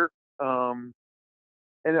there. And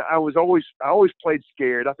I always played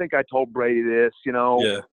scared. I think I told Brady this,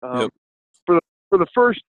 Yeah. Yep. For the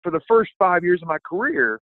first 5 years of my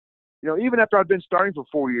career, even after I'd been starting for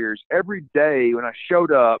 4 years, every day when I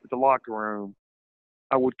showed up at the locker room,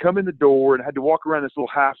 I would come in the door and I had to walk around this little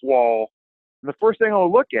half wall. And the first thing I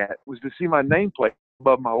would look at was to see my nameplate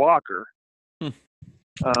above my locker. And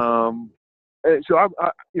so I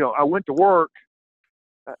went to work.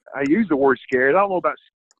 I used the word scared. I don't know about,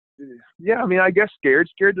 I guess scared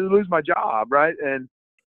to lose my job. Right. And,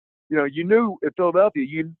 you knew at Philadelphia,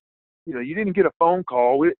 you didn't get a phone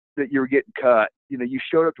call that you were getting cut. You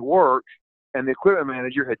showed up to work and the equipment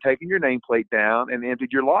manager had taken your nameplate down and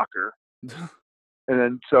emptied your locker. And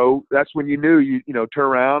then, so that's when you knew you turn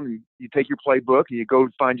around and you take your playbook and you go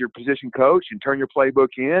find your position coach and turn your playbook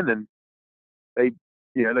in, and they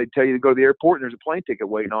tell you to go to the airport and there's a plane ticket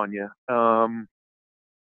waiting on you. And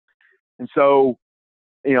so,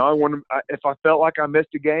 if I felt like I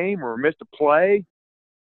missed a game or missed a play,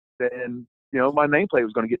 then, my nameplate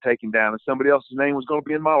was going to get taken down and somebody else's name was going to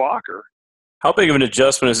be in my locker. How big of an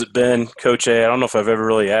adjustment has it been, Coach A? I don't know if I've ever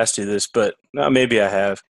really asked you this, but maybe I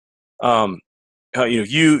have.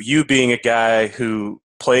 You being a guy who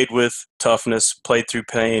played with toughness, played through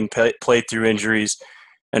pain, played through injuries,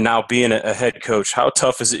 and now being a head coach, how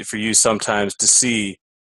tough is it for you sometimes to see,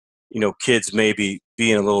 kids maybe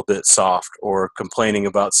being a little bit soft or complaining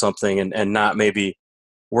about something and not maybe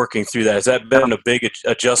working through that? Has that been a big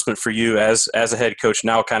adjustment for you as a head coach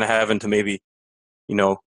now, kind of having to maybe,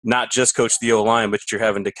 not just coach the O-line, but you're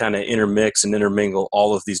having to kind of intermix and intermingle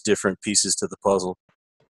all of these different pieces to the puzzle?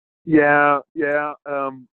 Yeah.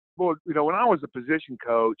 Well, when I was a position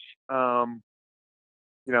coach,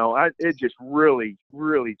 it just really,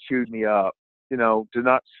 really chewed me up, to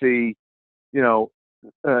not see, some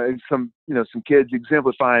kids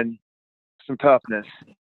exemplifying some toughness.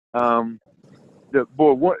 There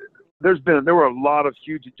were a lot of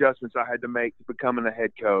huge adjustments I had to make to becoming a head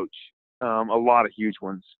coach. A lot of huge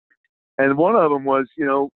ones. And one of them was,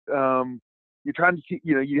 you're trying to,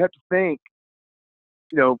 you have to think,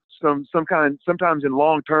 sometimes in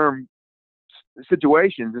long-term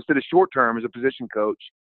situations instead of short-term as a position coach,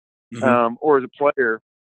 or as a player.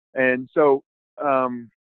 And so,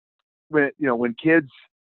 when kids,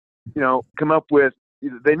 come up with,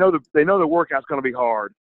 they know the workout's going to be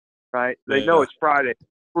hard, right? They know it's Friday.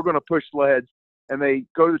 We're going to push sleds, and they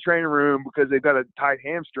go to the training room because they've got a tight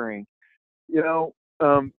hamstring. And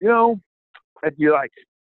you're like,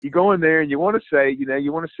 you go in there and you want to say,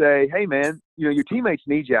 hey man, your teammates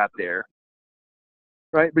need you out there,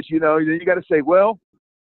 right? But you got to say, well,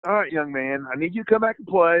 all right, young man, I need you to come back and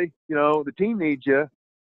play. The team needs you.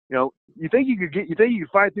 You think you could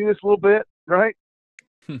fight through this a little bit, right?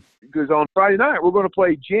 Because on Friday night we're going to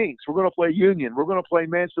play Jinx, we're going to play Union, we're going to play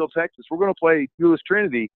Mansfield, Texas, we're going to play Euless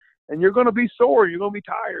Trinity, and you're going to be sore, you're going to be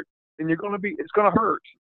tired, and it's going to hurt.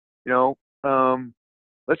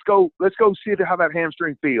 Let's go see how that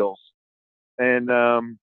hamstring feels. And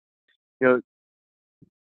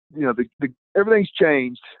everything's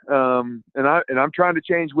changed. And I'm trying to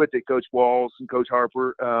change with it, Coach Walls and Coach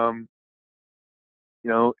Harper.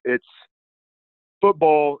 It's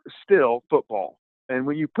football is still football. And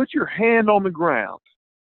when you put your hand on the ground,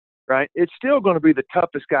 right, it's still going to be the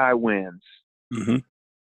toughest guy wins. Mm-hmm.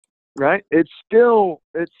 Right? It's still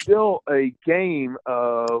a game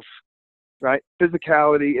of, right,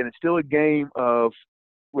 physicality, and it's still a game of,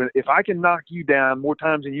 if I can knock you down more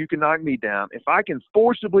times than you can knock me down, if I can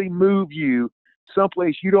forcibly move you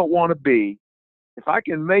someplace you don't want to be, if I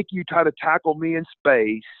can make you try to tackle me in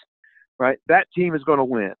space, right, that team is going to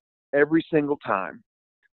win every single time.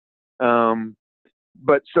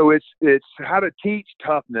 But so it's how to teach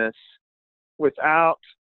toughness without,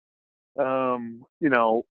 being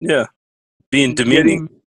demeaning.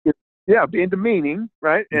 Being demeaning,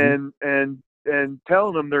 right? Mm-hmm. And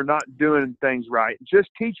telling them they're not doing things right. Just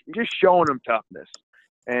showing them toughness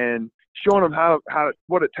and showing them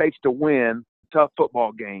what it takes to win tough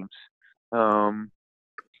football games. And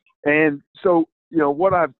so,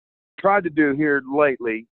 what I've tried to do here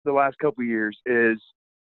lately, the last couple of years, is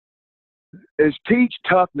teach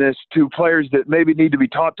toughness to players that maybe need to be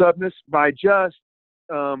taught toughness by just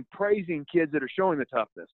praising kids that are showing the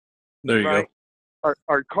toughness. There you go.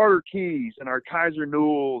 Our Carter Keys and our Kaiser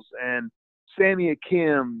Newells and Sammy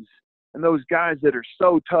Akims and those guys that are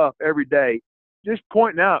so tough every day, just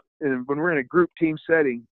pointing out when we're in a group team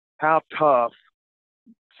setting how tough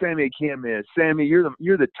Sammy Akim is. Sammy, you're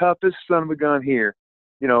the toughest son of a gun here.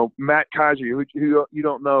 You know, Matt Kaiser, who you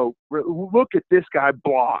don't know, look at this guy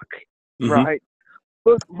block, right?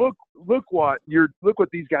 Look what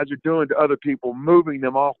these guys are doing to other people, moving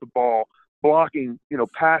them off the ball, blocking,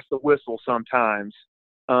 past the whistle sometimes.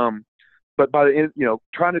 But by the end,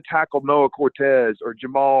 trying to tackle Noah Cortez or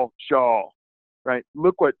Jamal Shaw, right?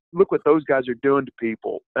 Look what those guys are doing to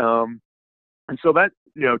people. And so that,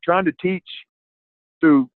 trying to teach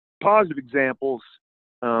through positive examples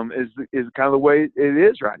is kind of the way it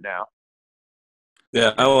is right now.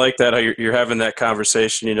 Yeah, I like that, how you're having that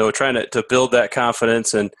conversation, trying to build that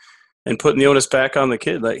confidence and putting the onus back on the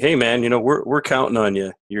kid. Like, hey, man, we're counting on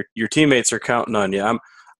you. Your teammates are counting on you. I'm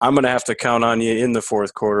going to have to count on you in the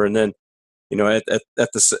fourth quarter. And then, on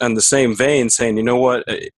the same vein, saying, you know what,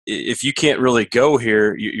 if you can't really go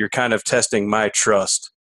here, you're kind of testing my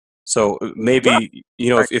trust. So maybe,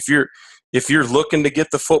 right. if you're looking to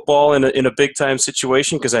get the football in a big time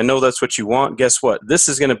situation, because I know that's what you want, guess what? This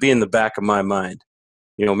is going to be in the back of my mind.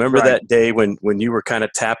 Remember right. that day when you were kind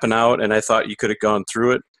of tapping out and I thought you could have gone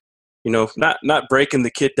through it? Not breaking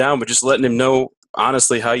the kid down, but just letting him know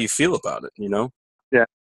honestly how you feel about it, Yeah.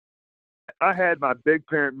 I had my big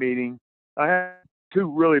parent meeting. I had 2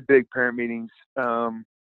 really big parent meetings a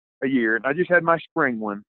year, and I just had my spring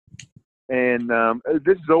one. And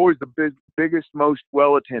this is always the biggest, most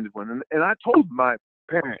well-attended one. And I told my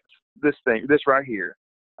parents this right here.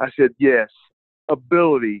 I said, yes,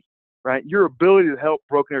 ability, right? Your ability to help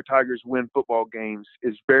Broken Arrow Tigers win football games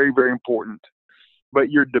is very, very important. But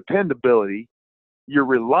your dependability, your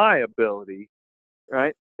reliability,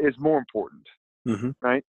 right, is more important,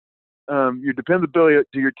 right? Your dependability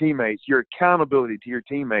to your teammates, your accountability to your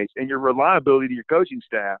teammates, and your reliability to your coaching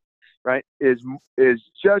staff, right, is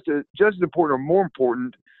just as important or more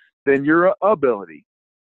important than your ability.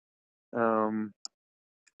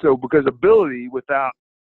 So because ability without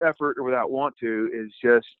effort or without want to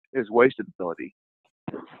is wasted ability.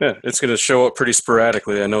 Yeah, it's going to show up pretty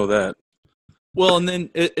sporadically. I know that. Well, and then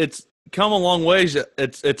it's come a long ways.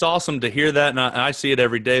 It's awesome to hear that, and I see it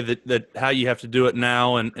every day that how you have to do it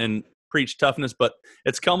now and preach toughness. But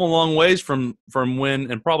it's come a long ways from when,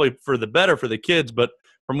 and probably for the better for the kids, but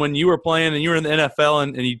from when you were playing and you were in the NFL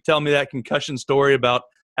and you tell me that concussion story about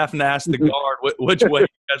having to ask the guard which way you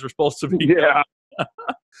guys were supposed to be. Yeah.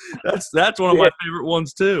 That's one of my favorite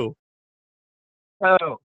ones too.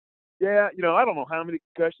 Oh, yeah. I don't know how many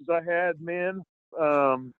concussions I had, man.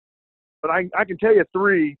 But I can tell you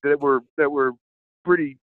 3 that were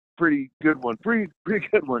pretty good ones. Pretty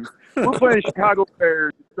good ones. We're playing Chicago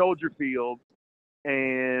Bears at Soldier Field,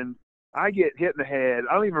 and I get hit in the head.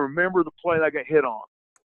 I don't even remember the play that I got hit on.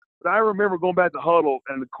 But I remember going back to huddle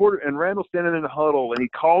and Randall standing in the huddle, and he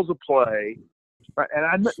calls a play. Right,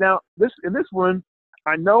 and this one,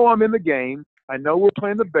 I know I'm in the game. I know we're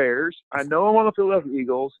playing the Bears. I know I'm on the Philadelphia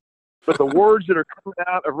Eagles. But the words that are coming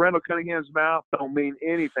out of Randall Cunningham's mouth don't mean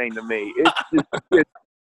anything to me.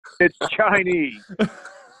 It's Chinese,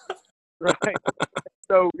 right?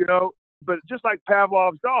 So but just like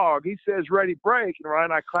Pavlov's dog, he says "ready, break," and right,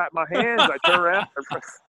 I clap my hands, I turn around,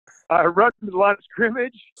 I run to the line of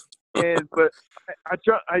scrimmage, but I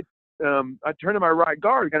turned to my right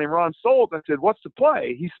guard, a guy named Ron Solt. I said, "What's the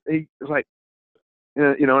play?" He was like,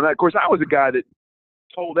 and of course I was a guy that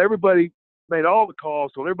told everybody, made all the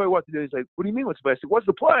calls, told everybody what to do. He's like, "What do you mean what's the play?" I said, "What's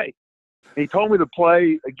the play?" And he told me the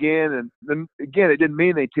play again, and then again it didn't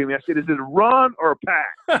mean anything to me. I said, "Is it a run or a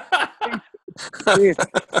pass?" He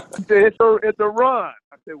said, it's a run.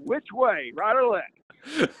 I said, "Which way, right or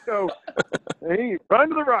left?" So he run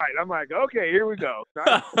to the right. I'm like, okay, here we go. So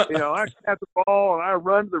I snap the ball and I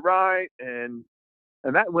run to the right, and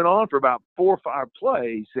that went on for about 4 or 5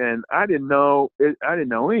 plays, and I didn't know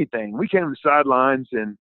anything. We came to the sidelines,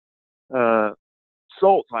 and Ron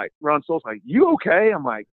Solt's like, "You okay?" I'm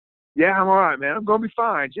like, "Yeah, I'm all right, man. I'm gonna be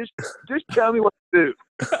fine. Just tell me what to do.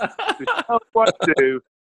 Just tell me what to do,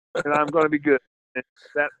 and I'm gonna be good." And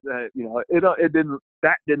that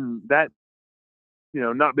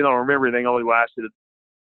not being able to remember anything only lasted,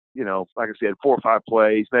 like I said, 4 or 5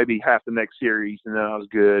 plays, maybe half the next series, and then I was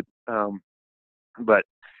good. But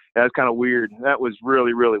that's kind of weird. That was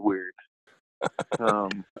really, really weird.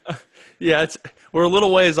 Yeah, we're a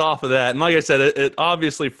little ways off of that. And like I said, it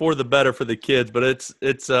obviously for the better for the kids, but it's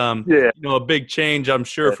Yeah. a big change, I'm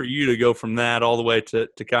sure, for you to go from that all the way to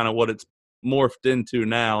kind of what it's morphed into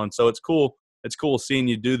now. And so it's cool. It's cool seeing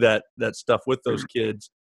you do that stuff with those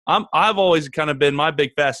kids. I've always kind of been, my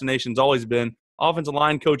big fascination's always been offensive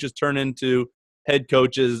line coaches turn into head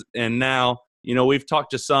coaches. And now, we've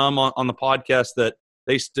talked to some on the podcast that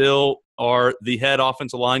they still are the head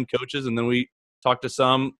offensive line coaches. And then we talked to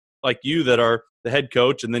some like you that are the head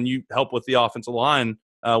coach, and then you help with the offensive line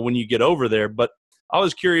when you get over there. But I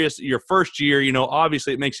was curious, your first year,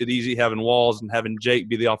 obviously it makes it easy having Walls and having Jake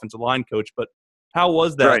be the offensive line coach, but how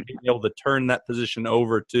was that Right. being able to turn that position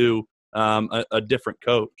over to a different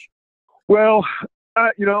coach? Well,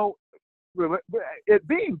 it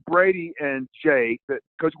being Brady and Jake, that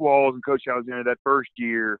Coach Walls and Coach Alexander that first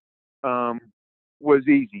year was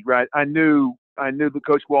easy, right? I knew that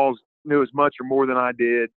Coach Walls knew as much or more than I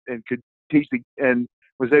did, and could teach and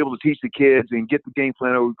was able to teach the kids and get the game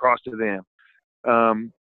plan over across to them.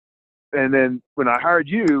 And then when I hired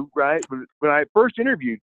you, right, when I first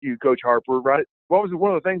interviewed you, Coach Harper, right, what was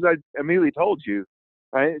one of the things I immediately told you?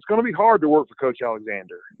 Right, it's going to be hard to work for Coach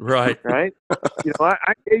Alexander. Right. Right.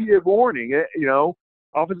 I gave you a warning.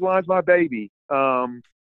 Offensive line's my baby.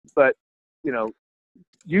 But you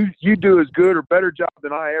do as good or better job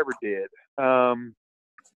than I ever did.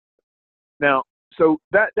 Now, so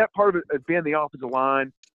that part of it being the offensive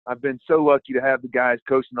line, I've been so lucky to have the guys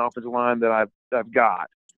coaching the offensive line that I've got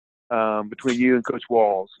between you and Coach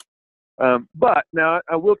Walls. But now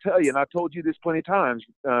I will tell you, and I've told you this plenty of times,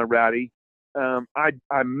 Rowdy.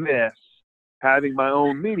 I miss having my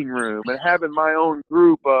own meeting room and having my own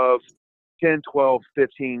group of 10, 12,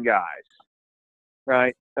 15 guys,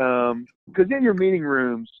 right? Because in your meeting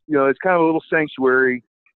rooms, it's kind of a little sanctuary,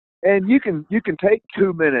 and you can take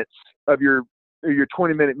 2 minutes of your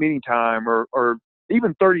 20-minute meeting time or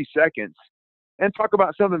even 30 seconds and talk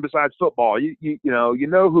about something besides football. You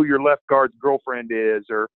know who your left guard's girlfriend is,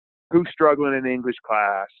 or who's struggling in English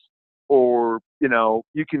class, or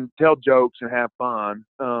you can tell jokes and have fun.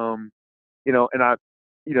 And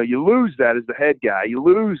you lose that as the head guy. You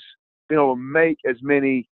lose being able to make as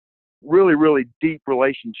many really, really deep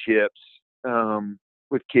relationships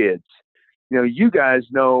with kids. You guys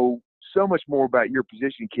know so much more about your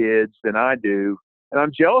position kids than I do, and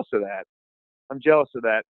I'm jealous of that.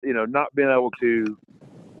 Not being able to,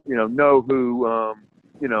 know who,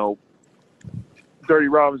 Dirty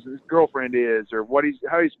Robinson's girlfriend is, or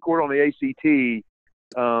how he scored on the ACT.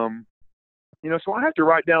 So I have to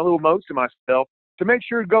write down little notes to myself to make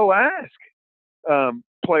sure to go ask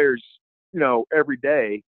players, every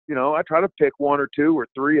day. I try to pick 1 or 2 or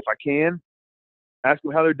 3 if I can. Ask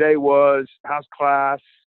them how their day was, how's class,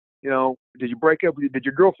 did you break up? Did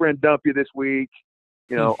your girlfriend dump you this week?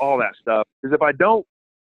 All that stuff. Because if I don't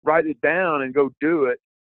write it down and go do it,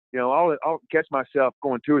 I'll catch myself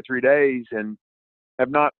going 2 or 3 days and have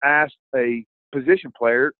not asked a position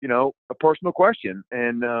player, a personal question.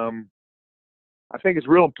 And I think it's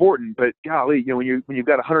real important. But golly, when you've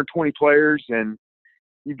got 120 players and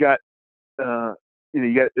you've got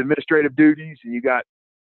you got administrative duties and you got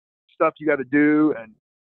stuff you got to do, and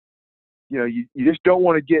you just don't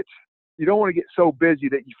want to get so busy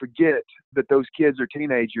that you forget that those kids are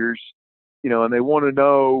teenagers, and they want to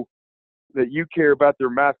know that you care about their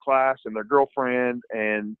math class and their girlfriend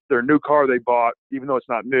and their new car they bought, even though it's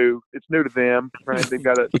not new. It's new to them, right? They've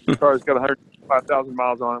got a car that's got 105,000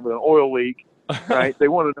 miles on it with an oil leak, right? They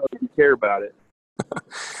want to know that you care about it.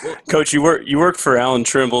 Coach, you worked for Alan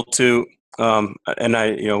Trimble too, and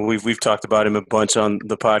we've talked about him a bunch on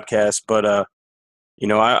the podcast, but I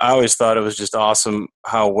always thought it was just awesome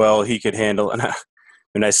how well he could handle. And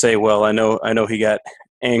when I say well, I know he got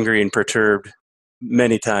angry and perturbed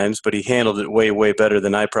many times, but he handled it way, way better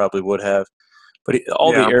than I probably would have. But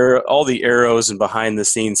all the arrows and behind the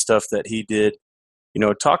scenes stuff that he did,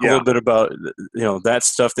 talk a little bit about, that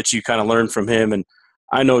stuff that you kind of learned from him. And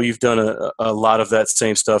I know you've done a lot of that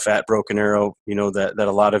same stuff at Broken Arrow, that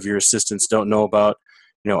a lot of your assistants don't know about.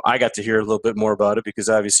 I got to hear a little bit more about it because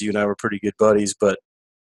obviously you and I were pretty good buddies, but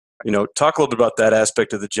talk a little bit about that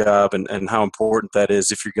aspect of the job and how important that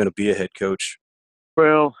is if you're going to be a head coach.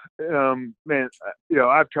 Well, man,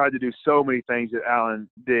 I've tried to do so many things that Alan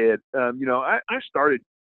did. I started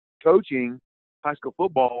coaching high school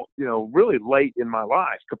football, really late in my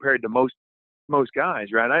life compared to most guys,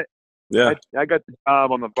 right? I got the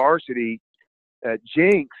job on the varsity at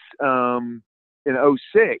Jinx in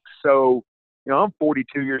 2006. So, I'm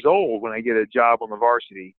 42 years old when I get a job on the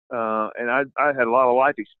varsity. And I had a lot of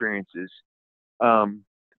life experiences.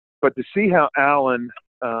 But to see how Alan,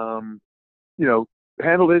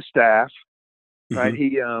 handled his staff, right?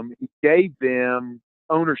 He gave them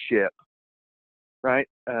ownership, right?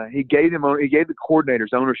 He gave the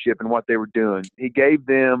coordinators ownership in what they were doing. He gave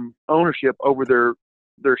them ownership over their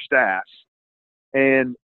staffs.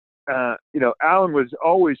 And Allen was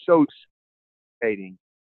always so skating.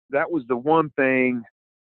 That was the one thing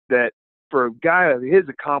that, for a guy of his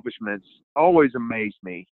accomplishments, always amazed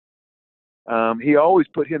me. He always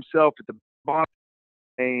put himself at the bottom of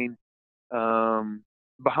the lane,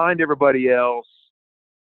 behind everybody else,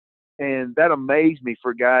 and that amazed me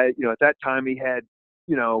for a guy. At that time he had,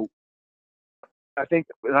 I think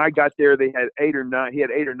when I got there, they had 8 or 9. He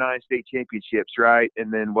had 8 or 9 state championships, right?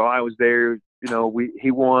 And then while I was there,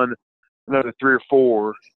 he won another 3 or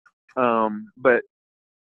 4. But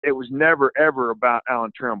it was never ever about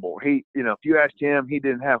Alan Trimble. He, if you asked him, he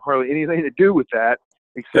didn't have hardly anything to do with that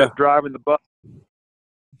except driving the bus.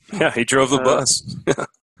 Yeah, he drove the bus.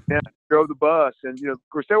 Yeah, drove the bus, and of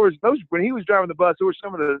course, there was those when he was driving the bus. Those were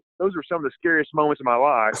some of the scariest moments of my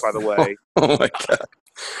life. By the way. Oh my God!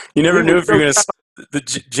 You never knew if you were going to. The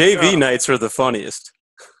JV nights were the funniest.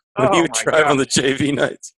 When he would drive on the JV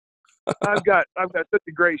nights. I've got such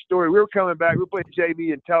a great story. We were coming back. We were playing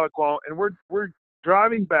JV in Tahlequah, and we're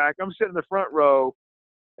driving back. I'm sitting in the front row,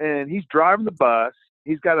 and he's driving the bus.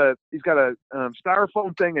 He's got a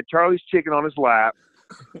styrofoam thing of Charlie's Chicken on his lap.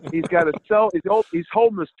 He's got he's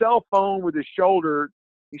holding the cell phone with his shoulder.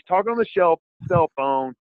 He's talking on the cell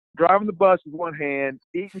phone, driving the bus with one hand,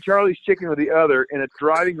 eating Charlie's Chicken with the other in a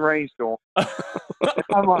driving rainstorm.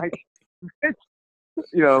 I'm like, I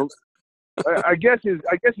guess he's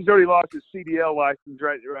already lost his CDL license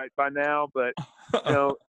right by now, but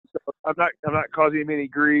so I'm not causing him any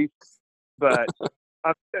grief. But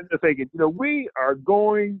I'm thinking, we are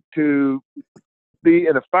going to be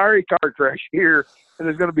in a fiery car crash here, and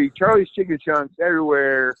there's going to be Charlie's Chicken chunks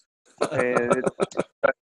everywhere, and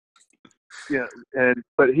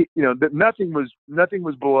but he, nothing was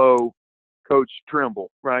below Coach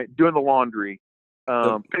Trimble, right? Doing the laundry,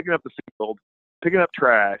 picking up the field, picking up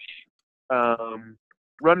trash,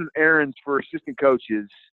 running errands for assistant coaches,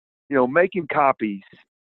 making copies,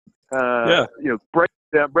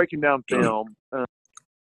 breaking down film.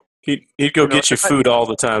 He'd go get you food all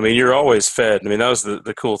the time. I mean, you're always fed. I mean, that was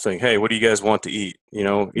the cool thing. Hey, what do you guys want to eat?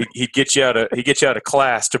 He'd get you out of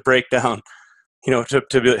class to break down. To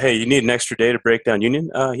be, hey, you need an extra day to break down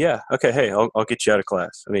Union? Yeah, okay. Hey, I'll get you out of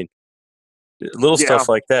class. I mean, little stuff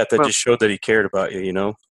like that just showed that he cared about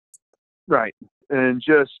you. Right, and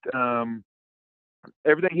just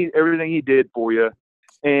everything he did for you,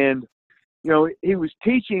 and he was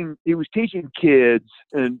teaching kids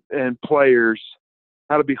and players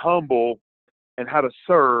how to be humble and how to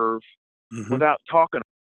serve without talking.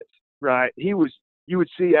 Right, you would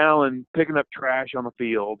see Alan picking up trash on the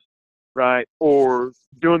field, right, or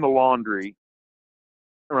doing the laundry,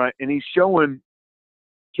 right, and he's showing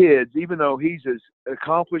kids, even though he's as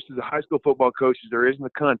accomplished as a high school football coach as there is in the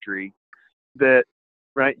country, that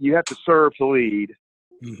right, you have to serve to lead.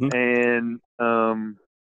 And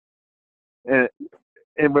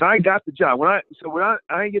when I got the job, when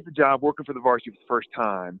I get the job working for the varsity for the first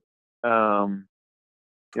time, I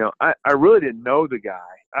really didn't know the guy.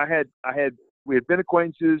 We had been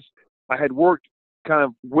acquaintances. I had worked kind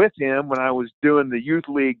of with him when I was doing the youth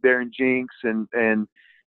league there in Jinx, and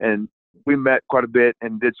we met quite a bit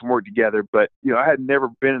and did some work together. But I had never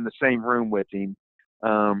been in the same room with him.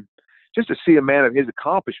 Just to see a man of his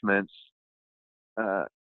accomplishments,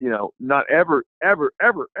 not ever have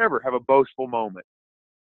a boastful moment.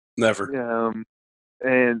 Never.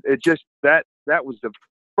 And it just that was the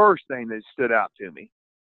first thing that stood out to me.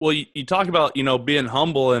 Well, you talk about being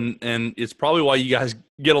humble, and it's probably why you guys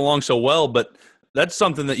get along so well. But that's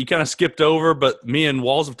something that you kind of skipped over. But me and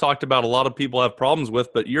Walls have talked about. A lot of people have problems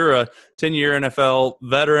with. But you're a 10-year NFL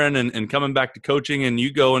veteran, and coming back to coaching, and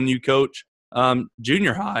you go and you coach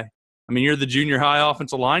junior high. I mean, you're the junior high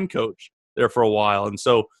offensive line coach there for a while, and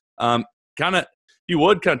so kind of you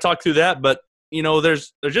would kind of talk through that. But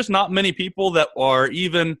there's just not many people that are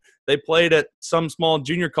even they played at some small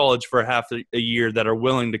junior college for half a year that are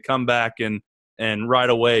willing to come back and right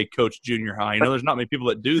away coach junior high. There's not many people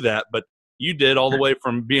that do that, but you did all the way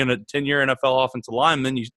from being a 10-year NFL offensive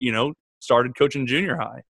lineman. You started coaching junior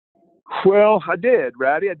high. Well, I did,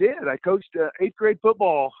 Ratty. I did. I coached 8th grade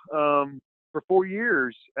football for 4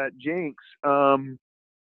 years at Jinx. And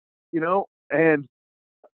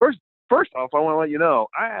First off, I want to let you know,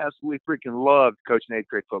 I absolutely freaking loved coaching 8th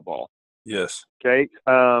grade football. Yes. Okay.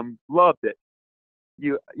 Loved it.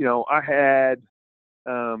 I had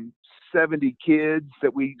 70 kids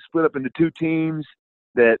that we split up into 2 teams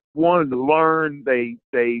that wanted to learn. They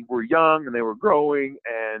were young and they were growing,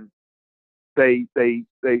 and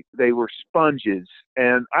they were sponges,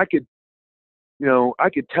 and I could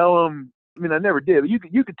tell them. I mean, I never did, but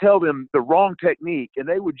you could tell them the wrong technique, and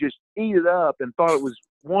they would just eat it up and thought it was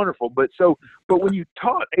wonderful. But when you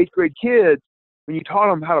taught 8th grade kids, when you taught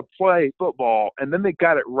them how to play football, and then they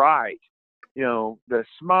got it right, the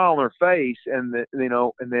smile on their face, and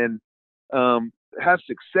then have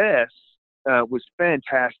success was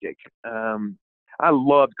fantastic. I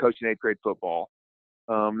loved coaching 8th grade football.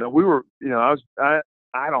 We were, I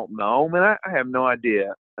don't know, man. I have no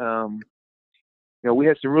idea. We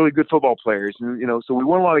had some really good football players, and so we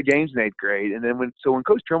won a lot of games in 8th grade. And then when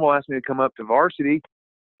Coach Trimble asked me to come up to varsity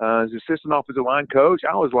as assistant offensive line coach,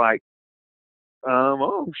 I was like,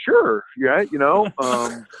 oh, sure, yeah,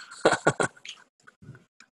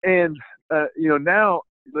 and now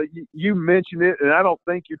you mentioned it, and I don't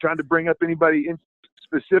think you're trying to bring up anybody in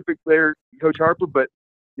specific there, Coach Harper, but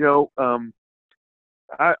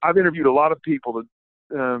I've interviewed a lot of people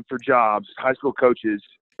for jobs, high school coaches,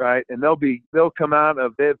 right? And they'll come out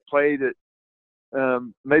of, they've played at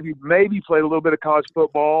maybe played a little bit of college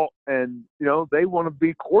football, and they want to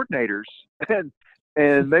be coordinators,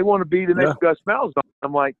 and they want to be the next Gus Malzahn.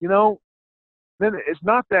 I'm like, then it's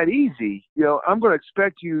not that easy. I'm going to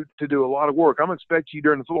expect you to do a lot of work. I'm going to expect you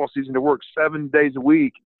during the football season to work 7 days a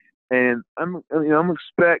week, and I'm going to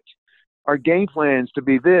expect our game plans to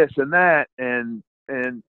be this and that, and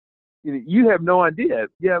you have no idea.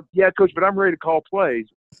 Yeah, coach, but I'm ready to call plays.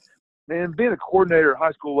 Man, being a coordinator at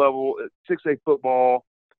high school level at 6A football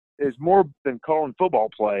is more than calling football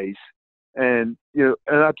plays. And and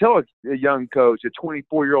I tell a young coach, a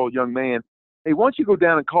 24-year-old young man, hey, why don't you go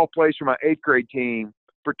down and call plays for my 8th grade team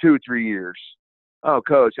for 2 or 3 years? Oh,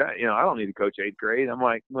 coach, I don't need to coach 8th grade. I'm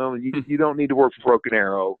like, well, you don't need to work for Broken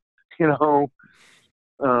Arrow.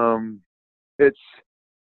 It's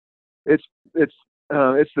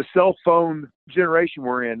the cell phone generation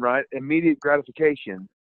we're in, right? Immediate gratification.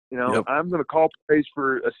 Yep. I'm going to call plays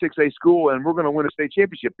for a 6A school, and we're going to win a state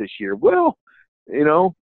championship this year. Well,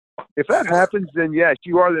 if that happens, then yes,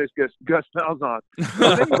 you are the next Gus Malzahn.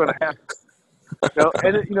 Well, then you're going to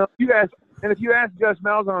have, if you ask Gus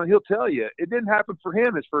Malzahn, he'll tell you it didn't happen for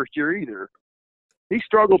him his first year either. He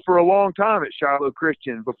struggled for a long time at Shiloh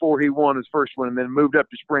Christian before he won his first one, and then moved up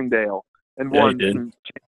to Springdale and won some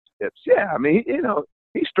championships. Yeah, I mean,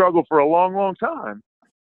 he struggled for a long, long time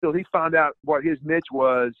till he found out what his niche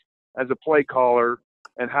was as a play caller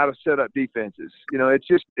and how to set up defenses.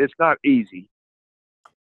 It's not easy.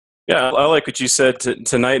 Yeah, I like what you said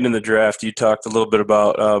tonight in the draft. You talked a little bit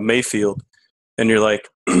about Mayfield, and you're like,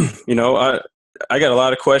 I got a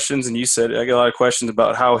lot of questions, and you said I got a lot of questions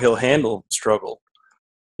about how he'll handle struggle.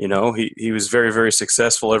 He was very, very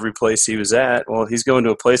successful every place he was at. Well, he's going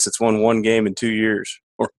to a place that's won 1 game in 2 years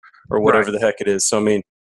or whatever the heck it is. So, I mean,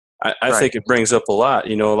 I think it brings up a lot.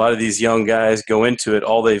 A lot of these young guys go into it,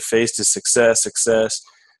 all they've faced is success.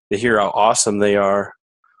 They hear how awesome they are.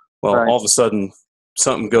 Well, all of a sudden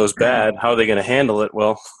something goes bad. How are they going to handle it?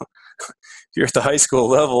 Well, if you're at the high school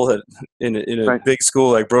level in a big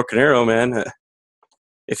school like Broken Arrow, man,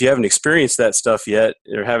 if you haven't experienced that stuff yet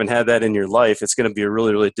or haven't had that in your life, it's going to be a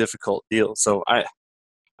really, really difficult deal. So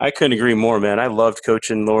I couldn't agree more, man. I loved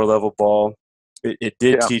coaching lower level ball. It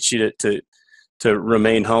did teach you to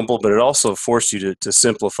remain humble, but it also forced you to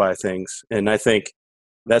simplify things. And I think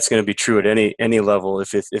that's going to be true at any level.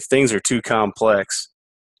 If things are too complex,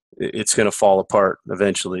 it's going to fall apart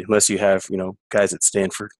eventually, unless you have, guys at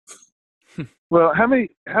Stanford. Well, how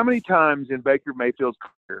many times in Baker Mayfield's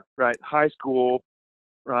career, right, high school,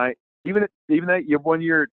 right, even that you have 1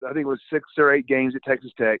 year, I think it was 6 or 8 games at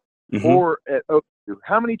Texas Tech, or at OU,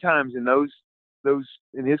 how many times in those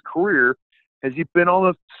in his career has he been on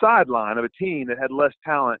the sideline of a team that had less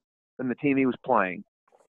talent than the team he was playing,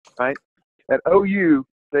 right? At OU,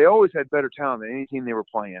 they always had better talent than any team they were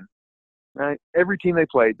playing, right? Every team they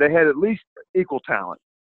played, they had at least equal talent.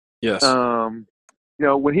 Yes.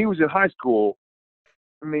 When he was in high school,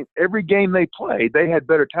 I mean, every game they played, they had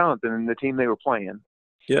better talent than the team they were playing.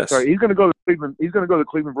 Yes. Sorry, he's going to go to Cleveland. He's going to go to the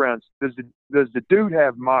Cleveland Browns. Does the dude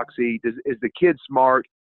have moxie? Is the kid smart?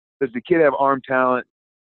 Does the kid have arm talent?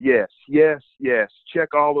 Yes.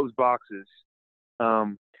 Check all those boxes.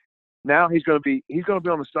 Now he's going to be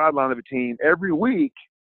on the sideline of a team every week.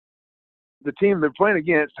 The team they're playing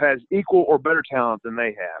against has equal or better talent than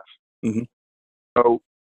they have. Mm-hmm. So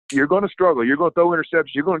you're going to struggle. You're going to throw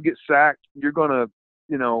interceptions. You're going to get sacked. You're going to,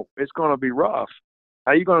 it's going to be rough.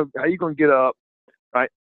 How you going to get up, right?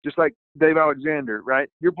 Just like Dave Alexander, right?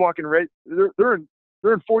 You're blocking they're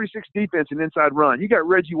in 46 defense and inside run. You got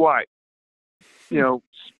Reggie White, dripping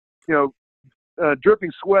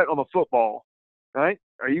sweat on the football, right?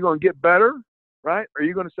 Are you going to get better, right? Are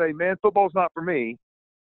you going to say, man, football's not for me,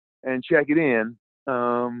 and check it in?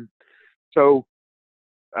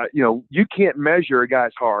 You can't measure a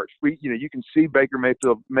guy's heart. You can see Baker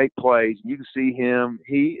Mayfield make plays. You can see him.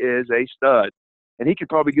 He is a stud. And he could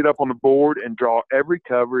probably get up on the board and draw every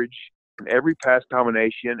coverage and every pass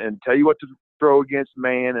combination and tell you what to throw against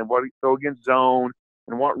man and what to throw against zone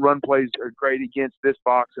and what run plays are great against this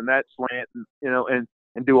box and that slant,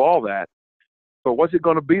 and do all that. But what's it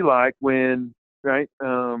going to be like when, right,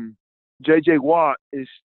 J.J. Watt is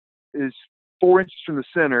 4 inches from the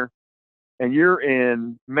center and you're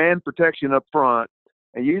in man protection up front,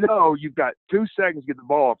 and you've got 2 seconds to get the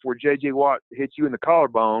ball before J.J. Watt hits you in the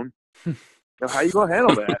collarbone? How are you going to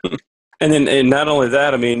handle that? And not only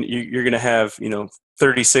that, I mean, you're going to have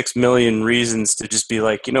 36 million reasons to just be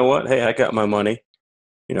like, you know what? Hey, I got my money.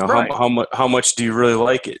 Right. How much do you really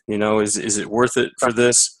like it? Is it worth it for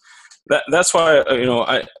this? That's why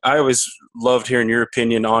I always loved hearing your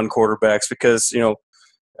opinion on quarterbacks because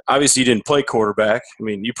obviously you didn't play quarterback. I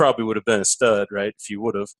mean, you probably would have been a stud, right? If you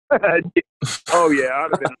would have. Oh yeah,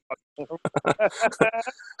 I'd have been.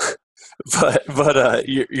 But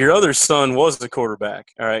your other son was a quarterback,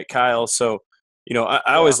 all right, Kyle. So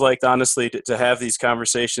I always liked, honestly, to have these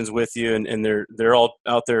conversations with you, and they're all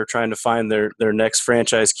out there trying to find their next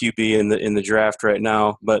franchise QB in the draft right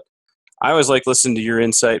now. But I always like listening to your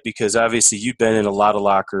insight because obviously you've been in a lot of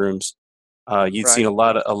locker rooms. You'd seen a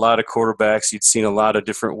lot of quarterbacks. You'd seen a lot of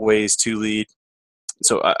different ways to lead.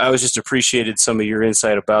 So I was just appreciated some of your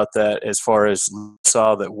insight about that as far as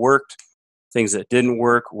saw that worked, things that didn't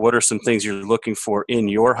work. What are some things you're looking for in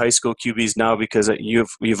your high school QBs now? Because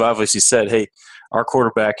you've obviously said, hey, our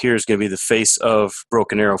quarterback here is going to be the face of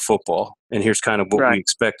Broken Arrow football, and here's kind of what we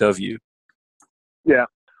expect of you. Yeah.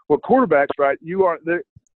 Well, quarterbacks, right, you are –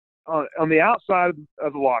 on the outside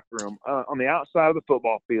of the locker room, on the outside of the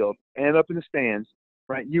football field, and up in the stands,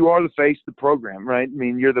 right? You are the face of the program, right? I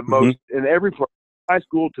mean, you're the most in every high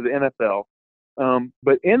school to the NFL.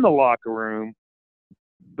 But in the locker room,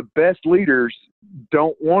 the best leaders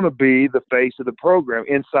don't want to be the face of the program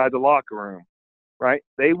inside the locker room, right?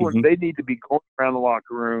 They need to be going around the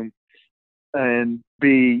locker room and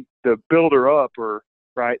be the builder up, or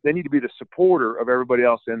right? They need to be the supporter of everybody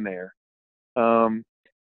else in there. The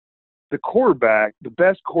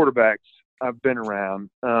best quarterbacks I've been around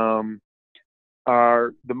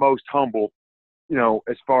are the most humble,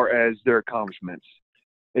 as far as their accomplishments.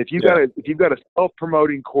 If you've got a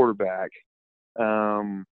self-promoting quarterback,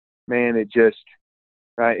 man, it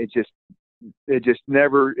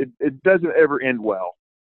doesn't ever end well.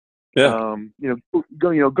 Yeah.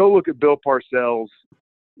 Go look at Bill Parcells,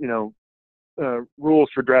 rules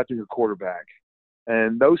for drafting a quarterback.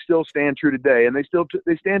 And those still stand true today, and they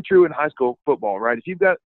stand true in high school football, right? If you've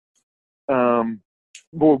got,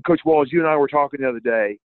 Coach Walls, you and I were talking the other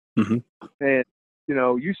day, and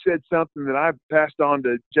you said something that I passed on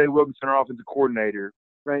to Jay Wilkinson, our offensive coordinator,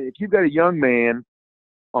 right? If you've got a young man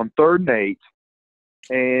on 3rd and 8,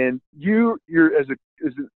 and you're as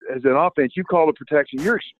an offense, you call the protection,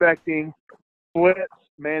 you're expecting splits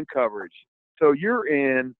man coverage, so you're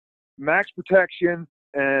in max protection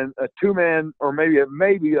and a 2-man or maybe a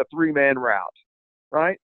 3-man route,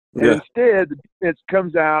 right? And instead, the defense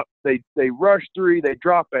comes out, they rush 3, they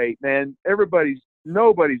drop 8. Man, nobody's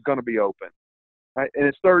going to be open, right? And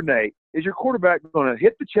it's 3rd and 8. Is your quarterback going to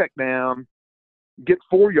hit the check down, get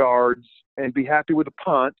 4 yards, and be happy with a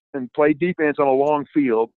punt and play defense on a long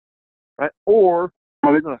field, right? Or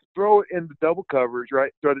are they going to throw it into double coverage,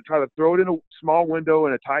 right? Try to throw it in a small window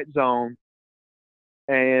in a tight zone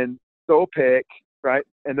and throw a pick, right?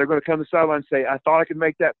 And they're going to come to the sideline and say, I thought I could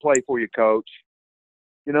make that play for you, coach.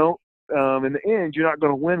 In the end, you're not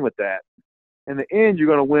going to win with that. In the end, you're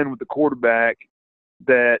going to win with the quarterback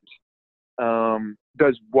that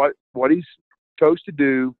does what he's supposed to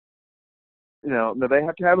do. Now they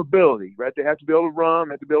have to have ability, right? They have to be able to run,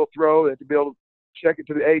 they have to be able to throw, they have to be able to check it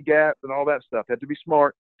to the A gap and all that stuff. They have to be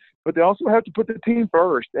smart. But they also have to put the team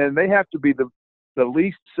first, and they have to be the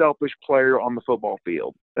least selfish player on the football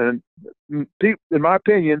field. And in my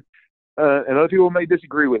opinion, and other people may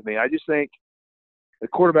disagree with me, I just think the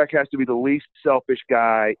quarterback has to be the least selfish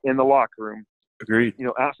guy in the locker room. Agreed.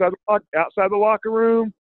 Outside the locker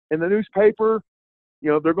room, in the newspaper,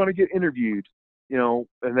 they're going to get interviewed, and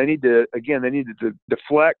they need to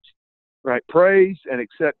deflect, right, praise and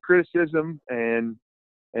accept criticism, and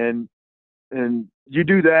you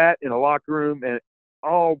do that in a locker room, and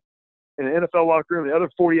in an NFL locker room, the other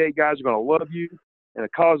 48 guys are going to love you. In a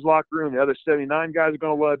college locker room, the other 79 guys are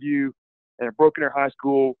going to love you. And at Broken Arrow High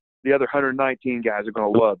School, the other 119 guys are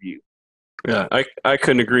going to love you. Yeah, I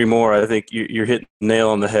couldn't agree more. I think you're hitting the nail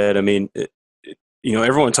on the head. I mean,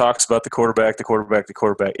 everyone talks about the quarterback, the quarterback, the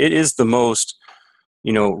quarterback. It is the most,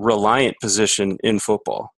 reliant position in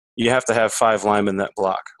football. You have to have 5 linemen that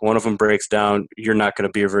block. One of them breaks down, you're not going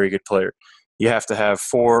to be a very good player. You have to have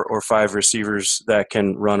 4 or 5 receivers that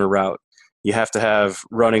can run a route. You have to have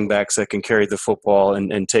running backs that can carry the football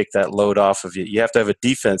and take that load off of you. You have to have a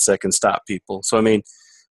defense that can stop people. So, I mean,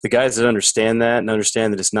 the guys that understand that and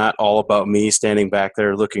understand that it's not all about me standing back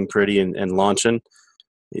there looking pretty and launching,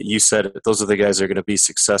 you said it, those are the guys that are going to be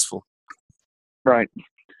successful. Right.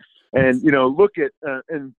 And, look at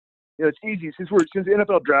it's easy since the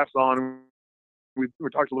NFL draft's on, we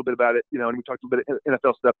talked a little bit about it, and we talked a little bit of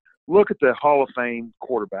NFL stuff. Look at the Hall of Fame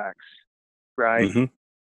quarterbacks, right? Mm-hmm.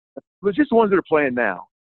 But just the ones that are playing now,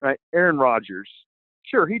 right? Aaron Rodgers,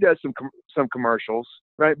 sure, he does some commercials,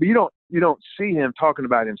 right? But you don't see him talking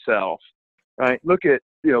about himself, right? Look at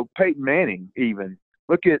Peyton Manning, even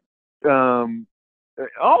look at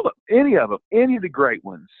any of the great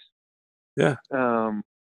ones. Yeah.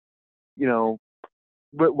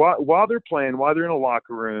 But while they're playing, while they're in a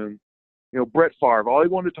locker room, Brett Favre, all he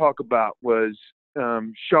wanted to talk about was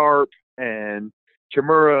Sharp and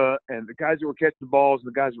Chimura and the guys that were catching the balls and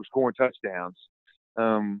the guys that were scoring touchdowns.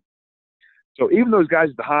 So even those guys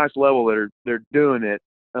at the highest level they're doing it,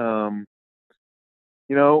 and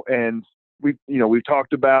we've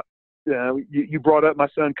talked about, you brought up my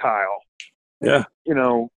son Kyle. Yeah.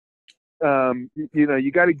 You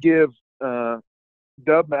got to give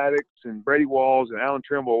Dub Maddox and Brady Walls and Alan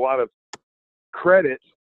Trimble a lot of credit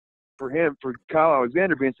for Kyle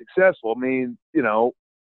Alexander being successful. I mean,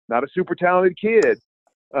 not a super talented kid,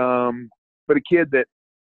 but a kid that,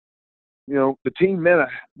 the team meant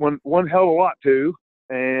one hell of a lot to.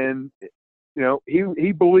 And,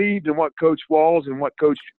 he believed in what Coach Walls and what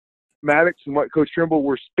Coach Maddox and what Coach Trimble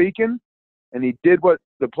were speaking, and he did what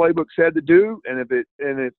the playbook said to do. And if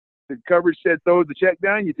the coverage said throw the check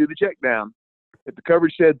down, you threw the check down. If the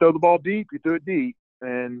coverage said throw the ball deep, you threw it deep.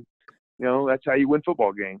 And, that's how you win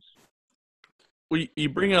football games. Well, you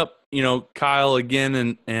bring up, Kyle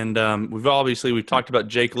again, and we've talked about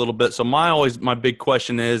Jake a little bit. So my big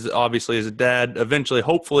question is, obviously, as a dad, eventually,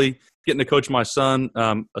 hopefully, getting to coach my son,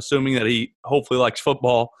 assuming that he hopefully likes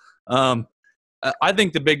football. I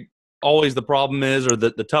think the problem is, or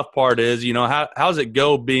the tough part is, how's it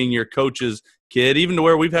go being your coach's kid, even to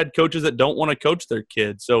where we've had coaches that don't want to coach their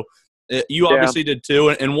kids. So you obviously did too,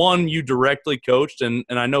 and one you directly coached, and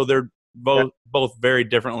I know they're both very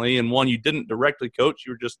differently, and one you didn't directly coach,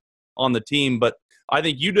 you were just on the team. But I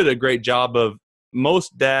think you did a great job of,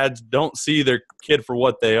 most dads don't see their kid for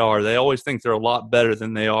what they are. They always think they're a lot better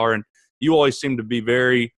than they are, and you always seem to be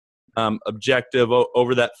very objective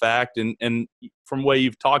over that fact, and from the way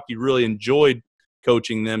you've talked, you really enjoyed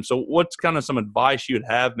coaching them. So what's kind of some advice you'd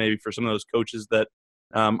have maybe for some of those coaches that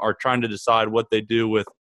are trying to decide what they do with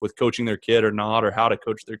coaching their kid or not, or how to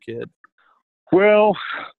coach their kid? Well,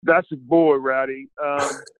 that's a boy, Rowdy.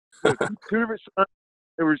 Two different sons,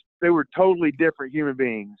 they were totally different human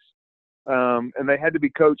beings, and they had to be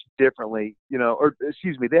coached differently. They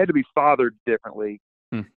had to be fathered differently.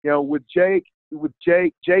 With Jake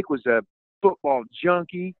was a football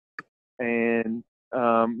junkie, and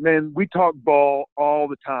man, we talked ball all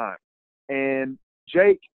the time. And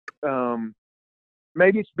Jake,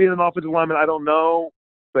 maybe it's being an offensive lineman, I don't know,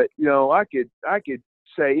 but I could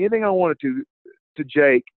say anything I wanted to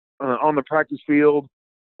Jake on the practice field,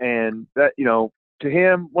 and that to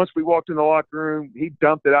him, once we walked in the locker room, he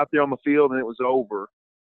dumped it out there on the field and it was over.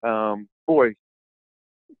 Boy,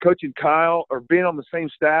 coaching Kyle or being on the same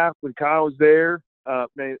staff when Kyle was there,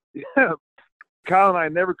 man, Kyle and I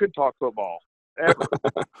never could talk football ever.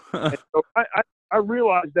 And so I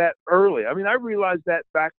realized that early. I mean, I realized that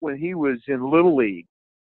back when he was in Little League.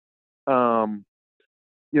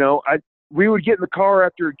 We would get in the car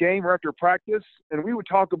after a game or after a practice, and we would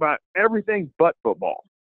talk about everything but football.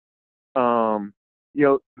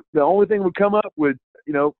 The only thing would come up with,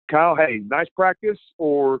 Kyle, hey, nice practice,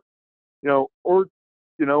 or what'd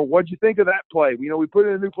you think of that play? We put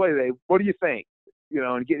in a new play today. What do you think?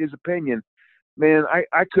 And get his opinion. Man,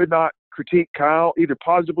 I could not critique Kyle either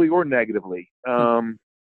positively or negatively.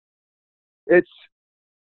 It's,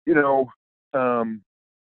 and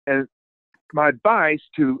my advice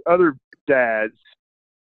to other dads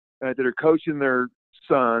that are coaching their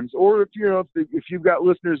sons, or if you've got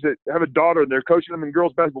listeners that have a daughter and they're coaching them in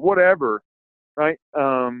girls basketball, whatever, right?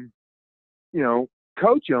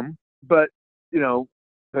 Coach them, but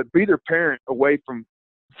be their parent away from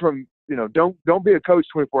don't be a coach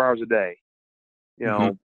 24 hours a day.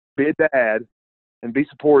 Be a dad and be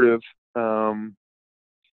supportive.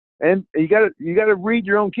 And you gotta read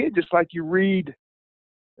your own kid just like you read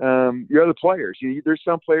your other players. There's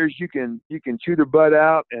some players you can chew their butt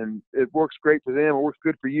out and it works great for them, it works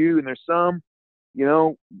good for you. And there's some,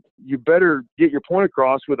 you better get your point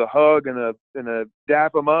across with a hug and a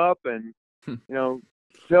dap them up and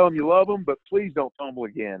tell them you love them, but please don't fumble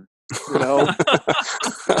again.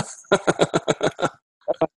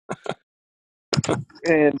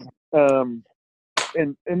 And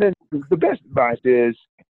then the best advice is,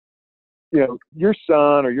 your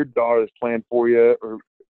son or your daughter that's playing for you, or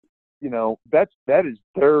that is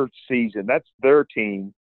their season. That's their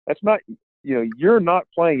team. That's not, you're not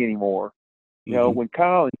playing anymore. When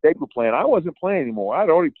Kyle and Jake were playing, I wasn't playing anymore. I'd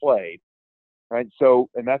already played, right? So,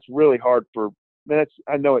 and that's really hard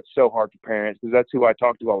I know it's so hard for parents because that's who I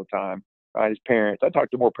talk to all the time, right? As parents, I talk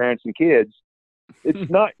to more parents than kids. It's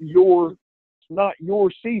not your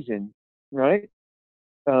season, right?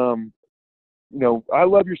 I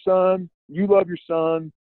love your son. You love your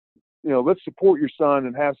son. Let's support your son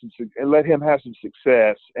and let him have some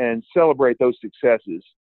success and celebrate those successes.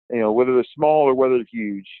 Whether they're small or whether they're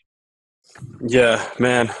huge. Yeah,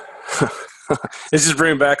 man. It's just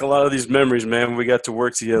bringing back a lot of these memories, man. When we got to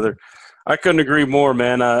work together. I couldn't agree more,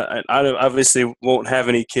 man. I obviously won't have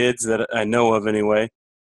any kids that I know of anyway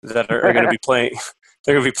that are going to be playing.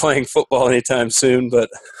 They're going to be playing football anytime soon. But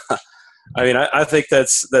I mean, I think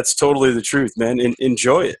that's totally the truth, man.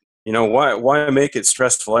 Enjoy it. Why make it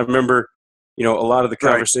stressful? I remember, a lot of the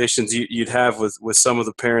conversations you'd have with some of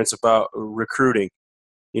the parents about recruiting.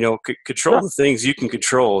 Control the things you can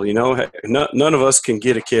control. None of us can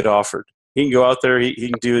get a kid offered. He can go out there, he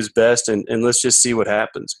can do his best, and let's just see what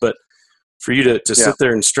happens. But for you to sit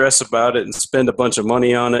there and stress about it and spend a bunch of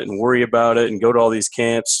money on it and worry about it and go to all these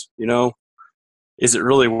camps, is it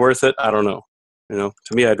really worth it? I don't know. To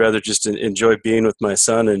me, I'd rather just enjoy being with my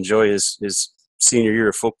son and enjoy his senior year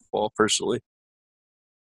of football personally.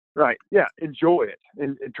 Right. Yeah. Enjoy it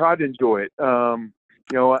and try to enjoy it.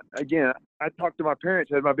 Again, I talked to my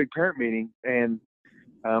parents, had my big parent meeting, and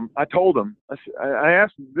I told them, I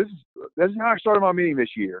asked them, this is how I started my meeting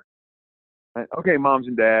this year. Okay, moms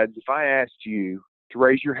and dads, if I asked you to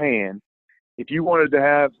raise your hand, if you wanted to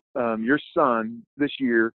have your son this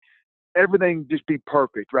year, everything just be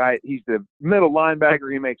perfect, right? He's the middle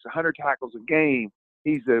linebacker. He makes 100 tackles a game.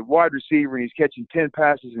 He's the wide receiver, and he's catching 10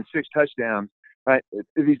 passes and 6 touchdowns, right?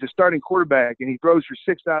 If he's the starting quarterback, and he throws for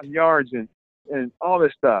 6,000 yards and all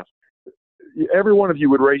this stuff, every one of you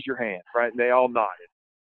would raise your hand, right? And they all nodded,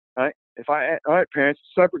 right? All right, parents,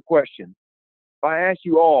 separate question. If I ask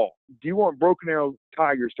you all, do you want Broken Arrow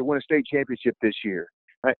Tigers to win a state championship this year?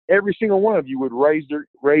 Right? Every single one of you would raise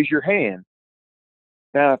your hand.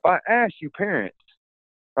 Now, if I ask you parents,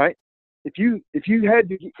 right, if you had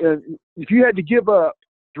to give up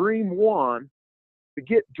dream 1 to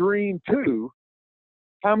get dream 2,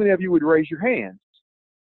 how many of you would raise your hands?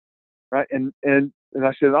 Right? And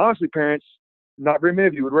I said, honestly, parents, not very many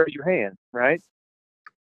of you would raise your hand, right?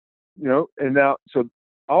 And now, so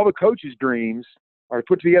all the coaches' dreams are to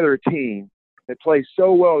put together a team that plays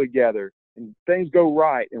so well together and things go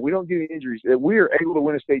right and we don't get any injuries, that we are able to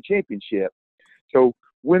win a state championship. So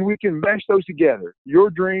when we can mesh those together, your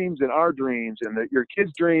dreams and our dreams and your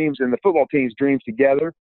kids' dreams and the football team's dreams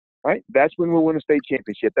together, right? That's when we'll win a state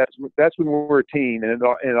championship. That's when we're a team and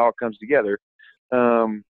it all comes together.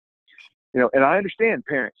 And I understand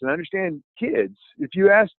parents and I understand kids. If you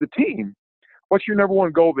ask the team, what's your number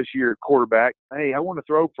one goal this year at quarterback? Hey, I want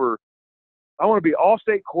to be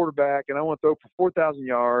all-state quarterback, and I want to throw for 4,000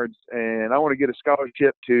 yards, and I want to get a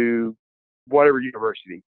scholarship to whatever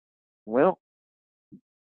university. Well,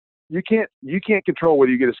 you can't control whether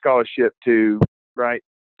you get a scholarship to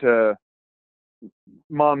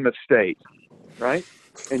Monmouth State, right?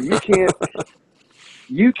 And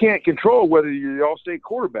you can't control whether you're the all-state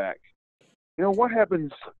quarterback. What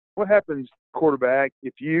happens quarterback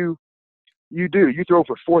if you throw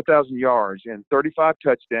for 4,000 yards and 35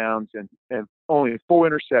 touchdowns and only 4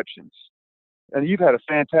 interceptions, and you've had a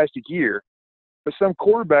fantastic year. But some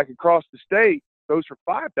quarterback across the state throws for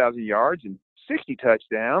 5,000 yards and 60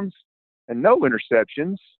 touchdowns and no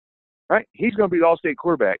interceptions, right? He's going to be the all-state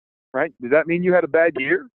quarterback, right? Does that mean you had a bad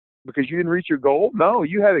year because you didn't reach your goal? No,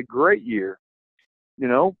 you had a great year,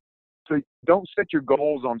 So don't set your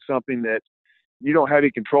goals on something that you don't have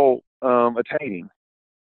any control attaining.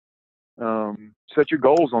 Set your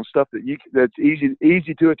goals on stuff that's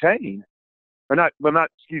easy to attain, or not. Well, not.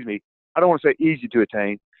 Excuse me. I don't want to say easy to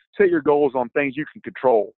attain. Set your goals on things you can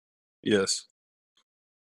control. Yes.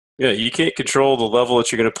 Yeah, you can't control the level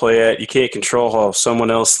that you're going to play at. You can't control how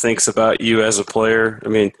someone else thinks about you as a player. I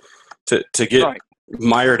mean, to get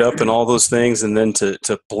mired up in all those things, and then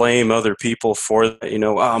to blame other people for that,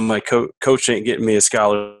 oh, my coach ain't getting me a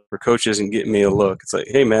scholarship, or coach isn't getting me a look. It's like,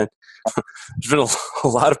 hey, man, there's been a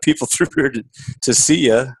lot of people through here to see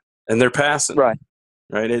you, and they're passing. Right.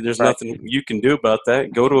 There's nothing you can do about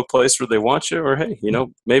that. Go to a place where they want you, or, hey,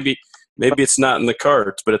 maybe it's not in the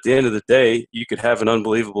cards, but at the end of the day, you could have an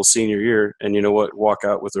unbelievable senior year and, walk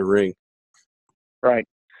out with a ring. Right.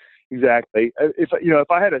 Exactly. If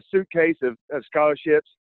I had a suitcase of scholarships,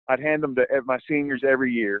 I'd hand them to my seniors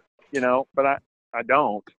every year, but I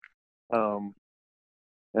don't. And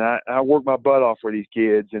I work my butt off for these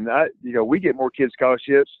kids, and we get more kids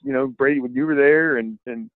scholarships, Brady, when you were there, and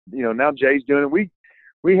now Jay's doing it.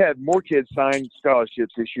 We had more kids sign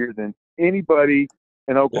scholarships this year than anybody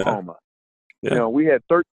in Oklahoma. Yeah. We had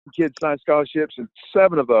 13 kids sign scholarships, and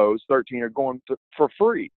 7 of those 13 are going for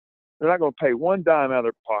free. They're not going to pay one dime out of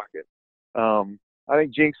their pocket. I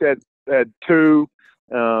think Jinx had 2.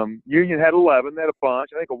 Union had 11. They had a bunch.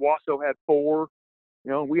 I think Owasso had 4.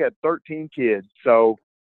 We had 13 kids. So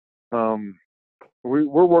we're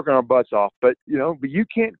working our butts off. But you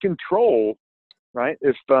can't control, right?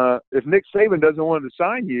 If Nick Saban doesn't want to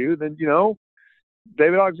sign you, then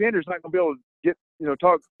David Alexander's not going to be able to get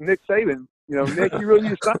talk to Nick Saban. Nick, you really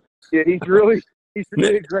need to sign. Yeah, he's really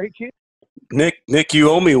a great kid. Nick, you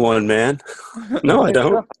owe me one, man. No, I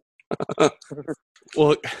don't.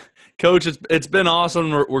 Well, Coach, it's been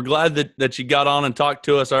awesome. We're glad that you got on and talked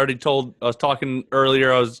to us. I was talking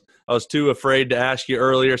earlier. I was too afraid to ask you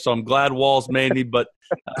earlier, so I'm glad Walls made me. But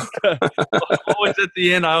always at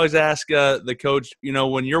the end, I always ask the coach,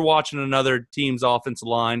 when you're watching another team's offensive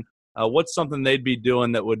line, what's something they'd be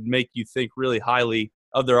doing that would make you think really highly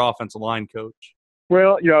of their offensive line coach?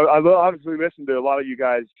 Well, I obviously listen to a lot of you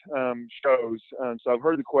guys' shows, so I've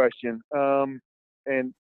heard the question, and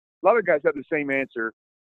a lot of guys have the same answer,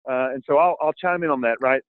 and so I'll chime in on that.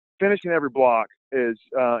 Right, finishing every block is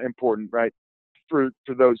important, right, for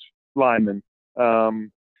those linemen. You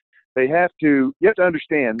have to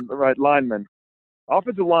understand, right, linemen,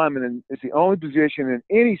 offensive lineman is the only position in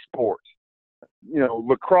any sport,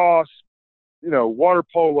 lacrosse, water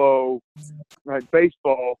polo, right,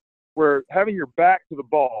 baseball, where having your back to the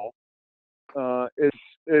ball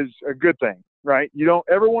is a good thing, right? You don't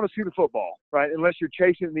ever want to see the football, right, unless you're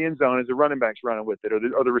chasing in the end zone as the running back's running with it,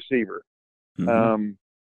 or the receiver. Mm-hmm.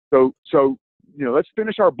 So let's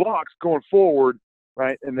finish our blocks going forward,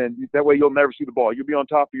 right, and then that way you'll never see the ball. You'll be on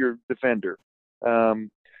top of your defender.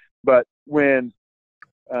 But when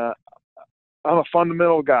I'm a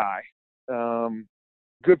fundamental guy,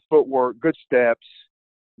 good footwork, good steps,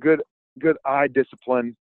 good eye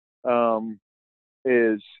discipline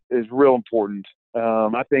is real important.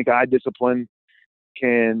 I think eye discipline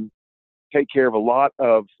can take care of a lot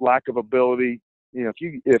of lack of ability.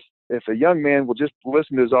 If a young man will just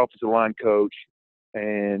listen to his offensive line coach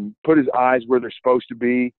and put his eyes where they're supposed to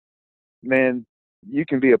be, man, you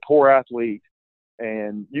can be a poor athlete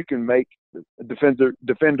and you can make a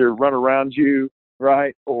defender run around you,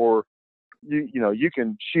 right? Or you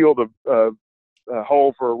can shield a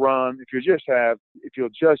hole for a run if you'll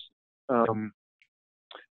just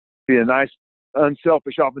be a nice,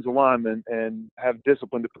 unselfish offensive lineman and have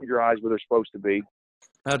discipline to put your eyes where they're supposed to be.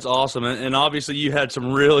 That's awesome. And obviously you had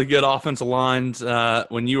some really good offensive lines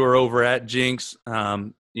when you were over at Jinx.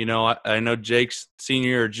 I know Jake's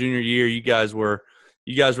senior or junior year, you guys were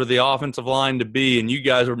the offensive line to be, and you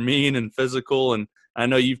guys were mean and physical. And I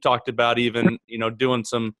know you've talked about even, doing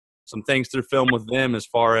some things through film with them as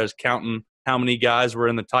far as counting how many guys were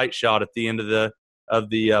in the tight shot at the end of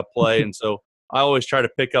the play. And so I always try to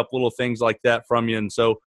pick up little things like that from you. And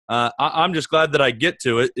so I'm just glad that I get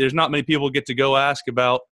to it. There's not many people get to go ask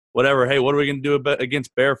about whatever. Hey, what are we going to do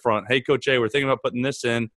against Bear Front? Hey, Coach A, we're thinking about putting this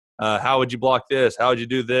in. How would you block this? How would you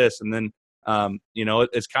do this? And then,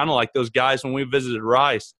 it's kind of like those guys when we visited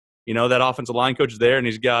Rice. That offensive line coach is there, and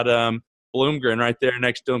he's got Bloomgren right there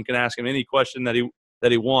next to him, can ask him any question that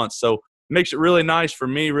he wants. So it makes it really nice for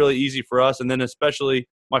me, really easy for us. And then especially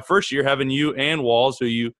my first year having you and Walls, who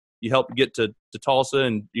you helped get to Tulsa,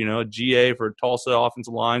 and GA for Tulsa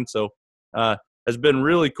offensive line. So has been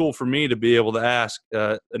really cool for me to be able to ask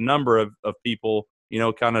a number of people,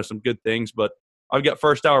 kind of some good things. But I've got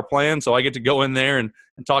first hour plans, so I get to go in there and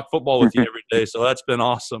talk football with you every day. So that's been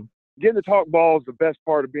awesome. Getting to talk ball is the best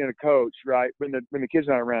part of being a coach, right? When the kids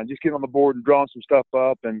aren't around, just getting on the board and drawing some stuff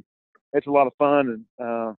up, and it's a lot of fun.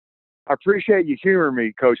 And I appreciate you humoring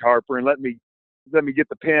me, Coach Harper, and let me get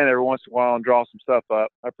the pen every once in a while and draw some stuff up.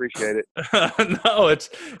 I appreciate it. No,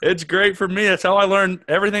 it's great for me. That's how I learned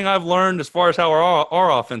everything I've learned as far as how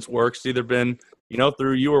our offense works. It's either been,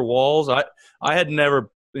 through you or Walls. I had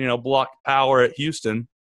never block power at Houston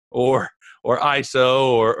or ISO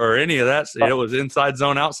or any of that. It was inside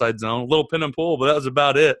zone, outside zone, a little pin and pull, but that was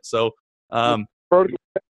about it. So,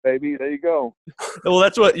 baby, there you go. Well,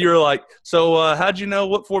 that's what you were like. So, how'd you know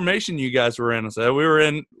what formation you guys were in? I said we were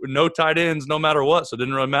in no tight ends, no matter what. So it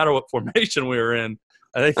didn't really matter what formation we were in.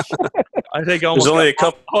 I think there's only a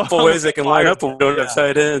couple ways they can line up when we don't have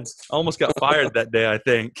tight ends. I almost got fired that day, I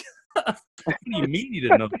think. What do you mean you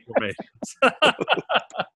didn't know the formations?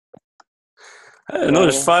 I didn't know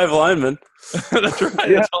there's 5 linemen. That's right.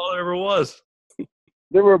 Yeah. That's all there ever was.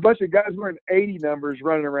 There were a bunch of guys wearing 80 numbers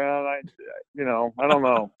running around. I don't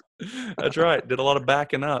know. That's right. Did a lot of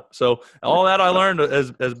backing up. So all that I learned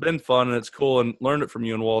has been fun, and it's cool, and learned it from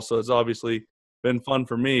you and Wall. So it's obviously been fun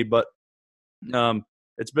for me. But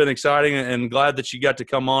it's been exciting, and glad that you got to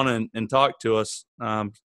come on and talk to us.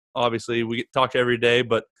 Obviously, we get to talk every day,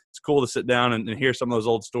 but it's cool to sit down and hear some of those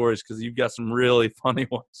old stories because you've got some really funny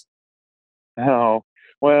ones. Oh,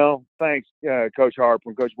 well, thanks, Coach Harper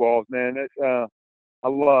and Coach Walls, man. I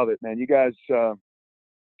love it, man. You guys,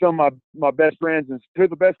 some of my best friends and two of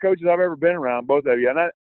the best coaches I've ever been around, both of you. And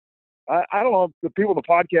I don't know if the people on the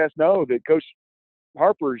podcast know that Coach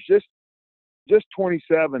Harper is just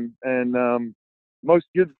 27, and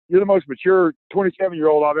you're the most mature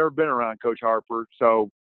 27-year-old I've ever been around, Coach Harper. So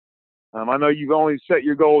I know you've only set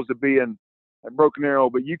your goals to be in Broken Arrow,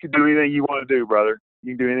 but you can do anything you want to do, brother.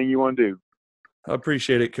 You can do anything you want to do. I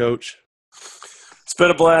appreciate it, Coach. It's been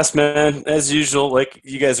a blast, man. As usual, like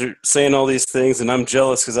you guys are saying all these things, and I'm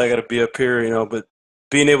jealous because I got to be up here, but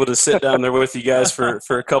being able to sit down there with you guys for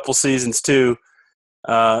a couple seasons too,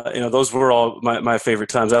 those were all my favorite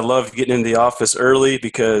times. I loved getting in the office early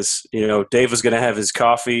because, Dave was going to have his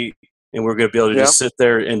coffee and we are going to be able to just sit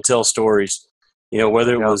there and tell stories,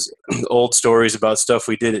 whether it was old stories about stuff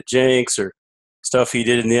we did at Jenks or stuff he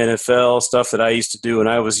did in the NFL, stuff that I used to do when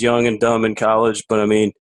I was young and dumb in college. But I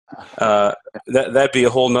mean, that'd be a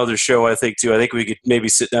whole nother show, I think, too. I think we could maybe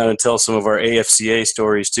sit down and tell some of our AFCA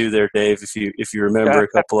stories too there, Dave, if you remember a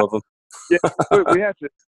couple of them. Yeah, we have to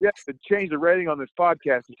change the rating on this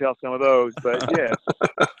podcast to tell some of those, but yes.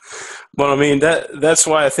 Well, I mean, that's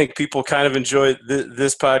why I think people kind of enjoy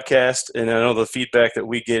this podcast, and I know the feedback that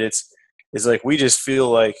we get, it's like we just feel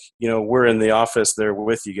like, we're in the office there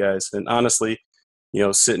with you guys. And honestly,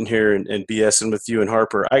 sitting here and BSing with you and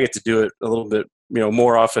Harper, I get to do it a little bit,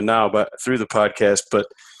 more often now, but through the podcast, but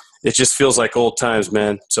it just feels like old times,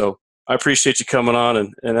 man. So I appreciate you coming on.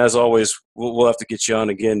 And as always, we'll have to get you on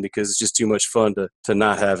again because it's just too much fun to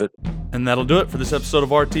not have it. And that'll do it for this episode of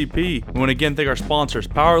RTP. We want to again thank our sponsors,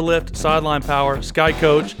 PowerLift, Sideline Power, Sky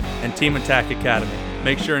Coach, and Team Attack Academy.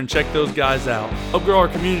 Make sure and check those guys out. Help grow our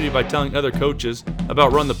community by telling other coaches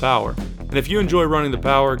about Run the Power. And if you enjoy running the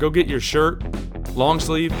power, go get your shirt, long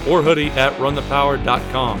sleeve, or hoodie at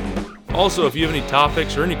runthepower.com. Also, if you have any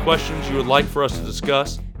topics or any questions you would like for us to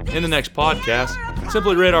discuss in the next podcast,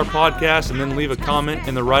 simply rate our podcast and then leave a comment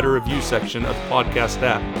in the writer review section of the podcast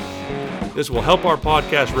app. This will help our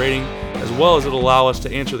podcast rating as well as it'll allow us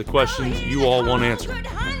to answer the questions you all want answered.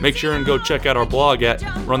 Make sure and go check out our blog at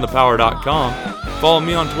runthepower.com. Follow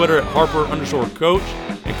me on Twitter at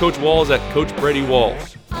Harper_Coach and Coach Walls at Coach Brady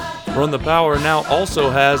Walls. Run the Power now also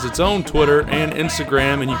has its own Twitter and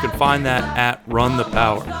Instagram, and you can find that at Run the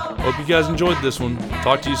Power. Hope you guys enjoyed this one.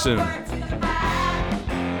 Talk to you soon.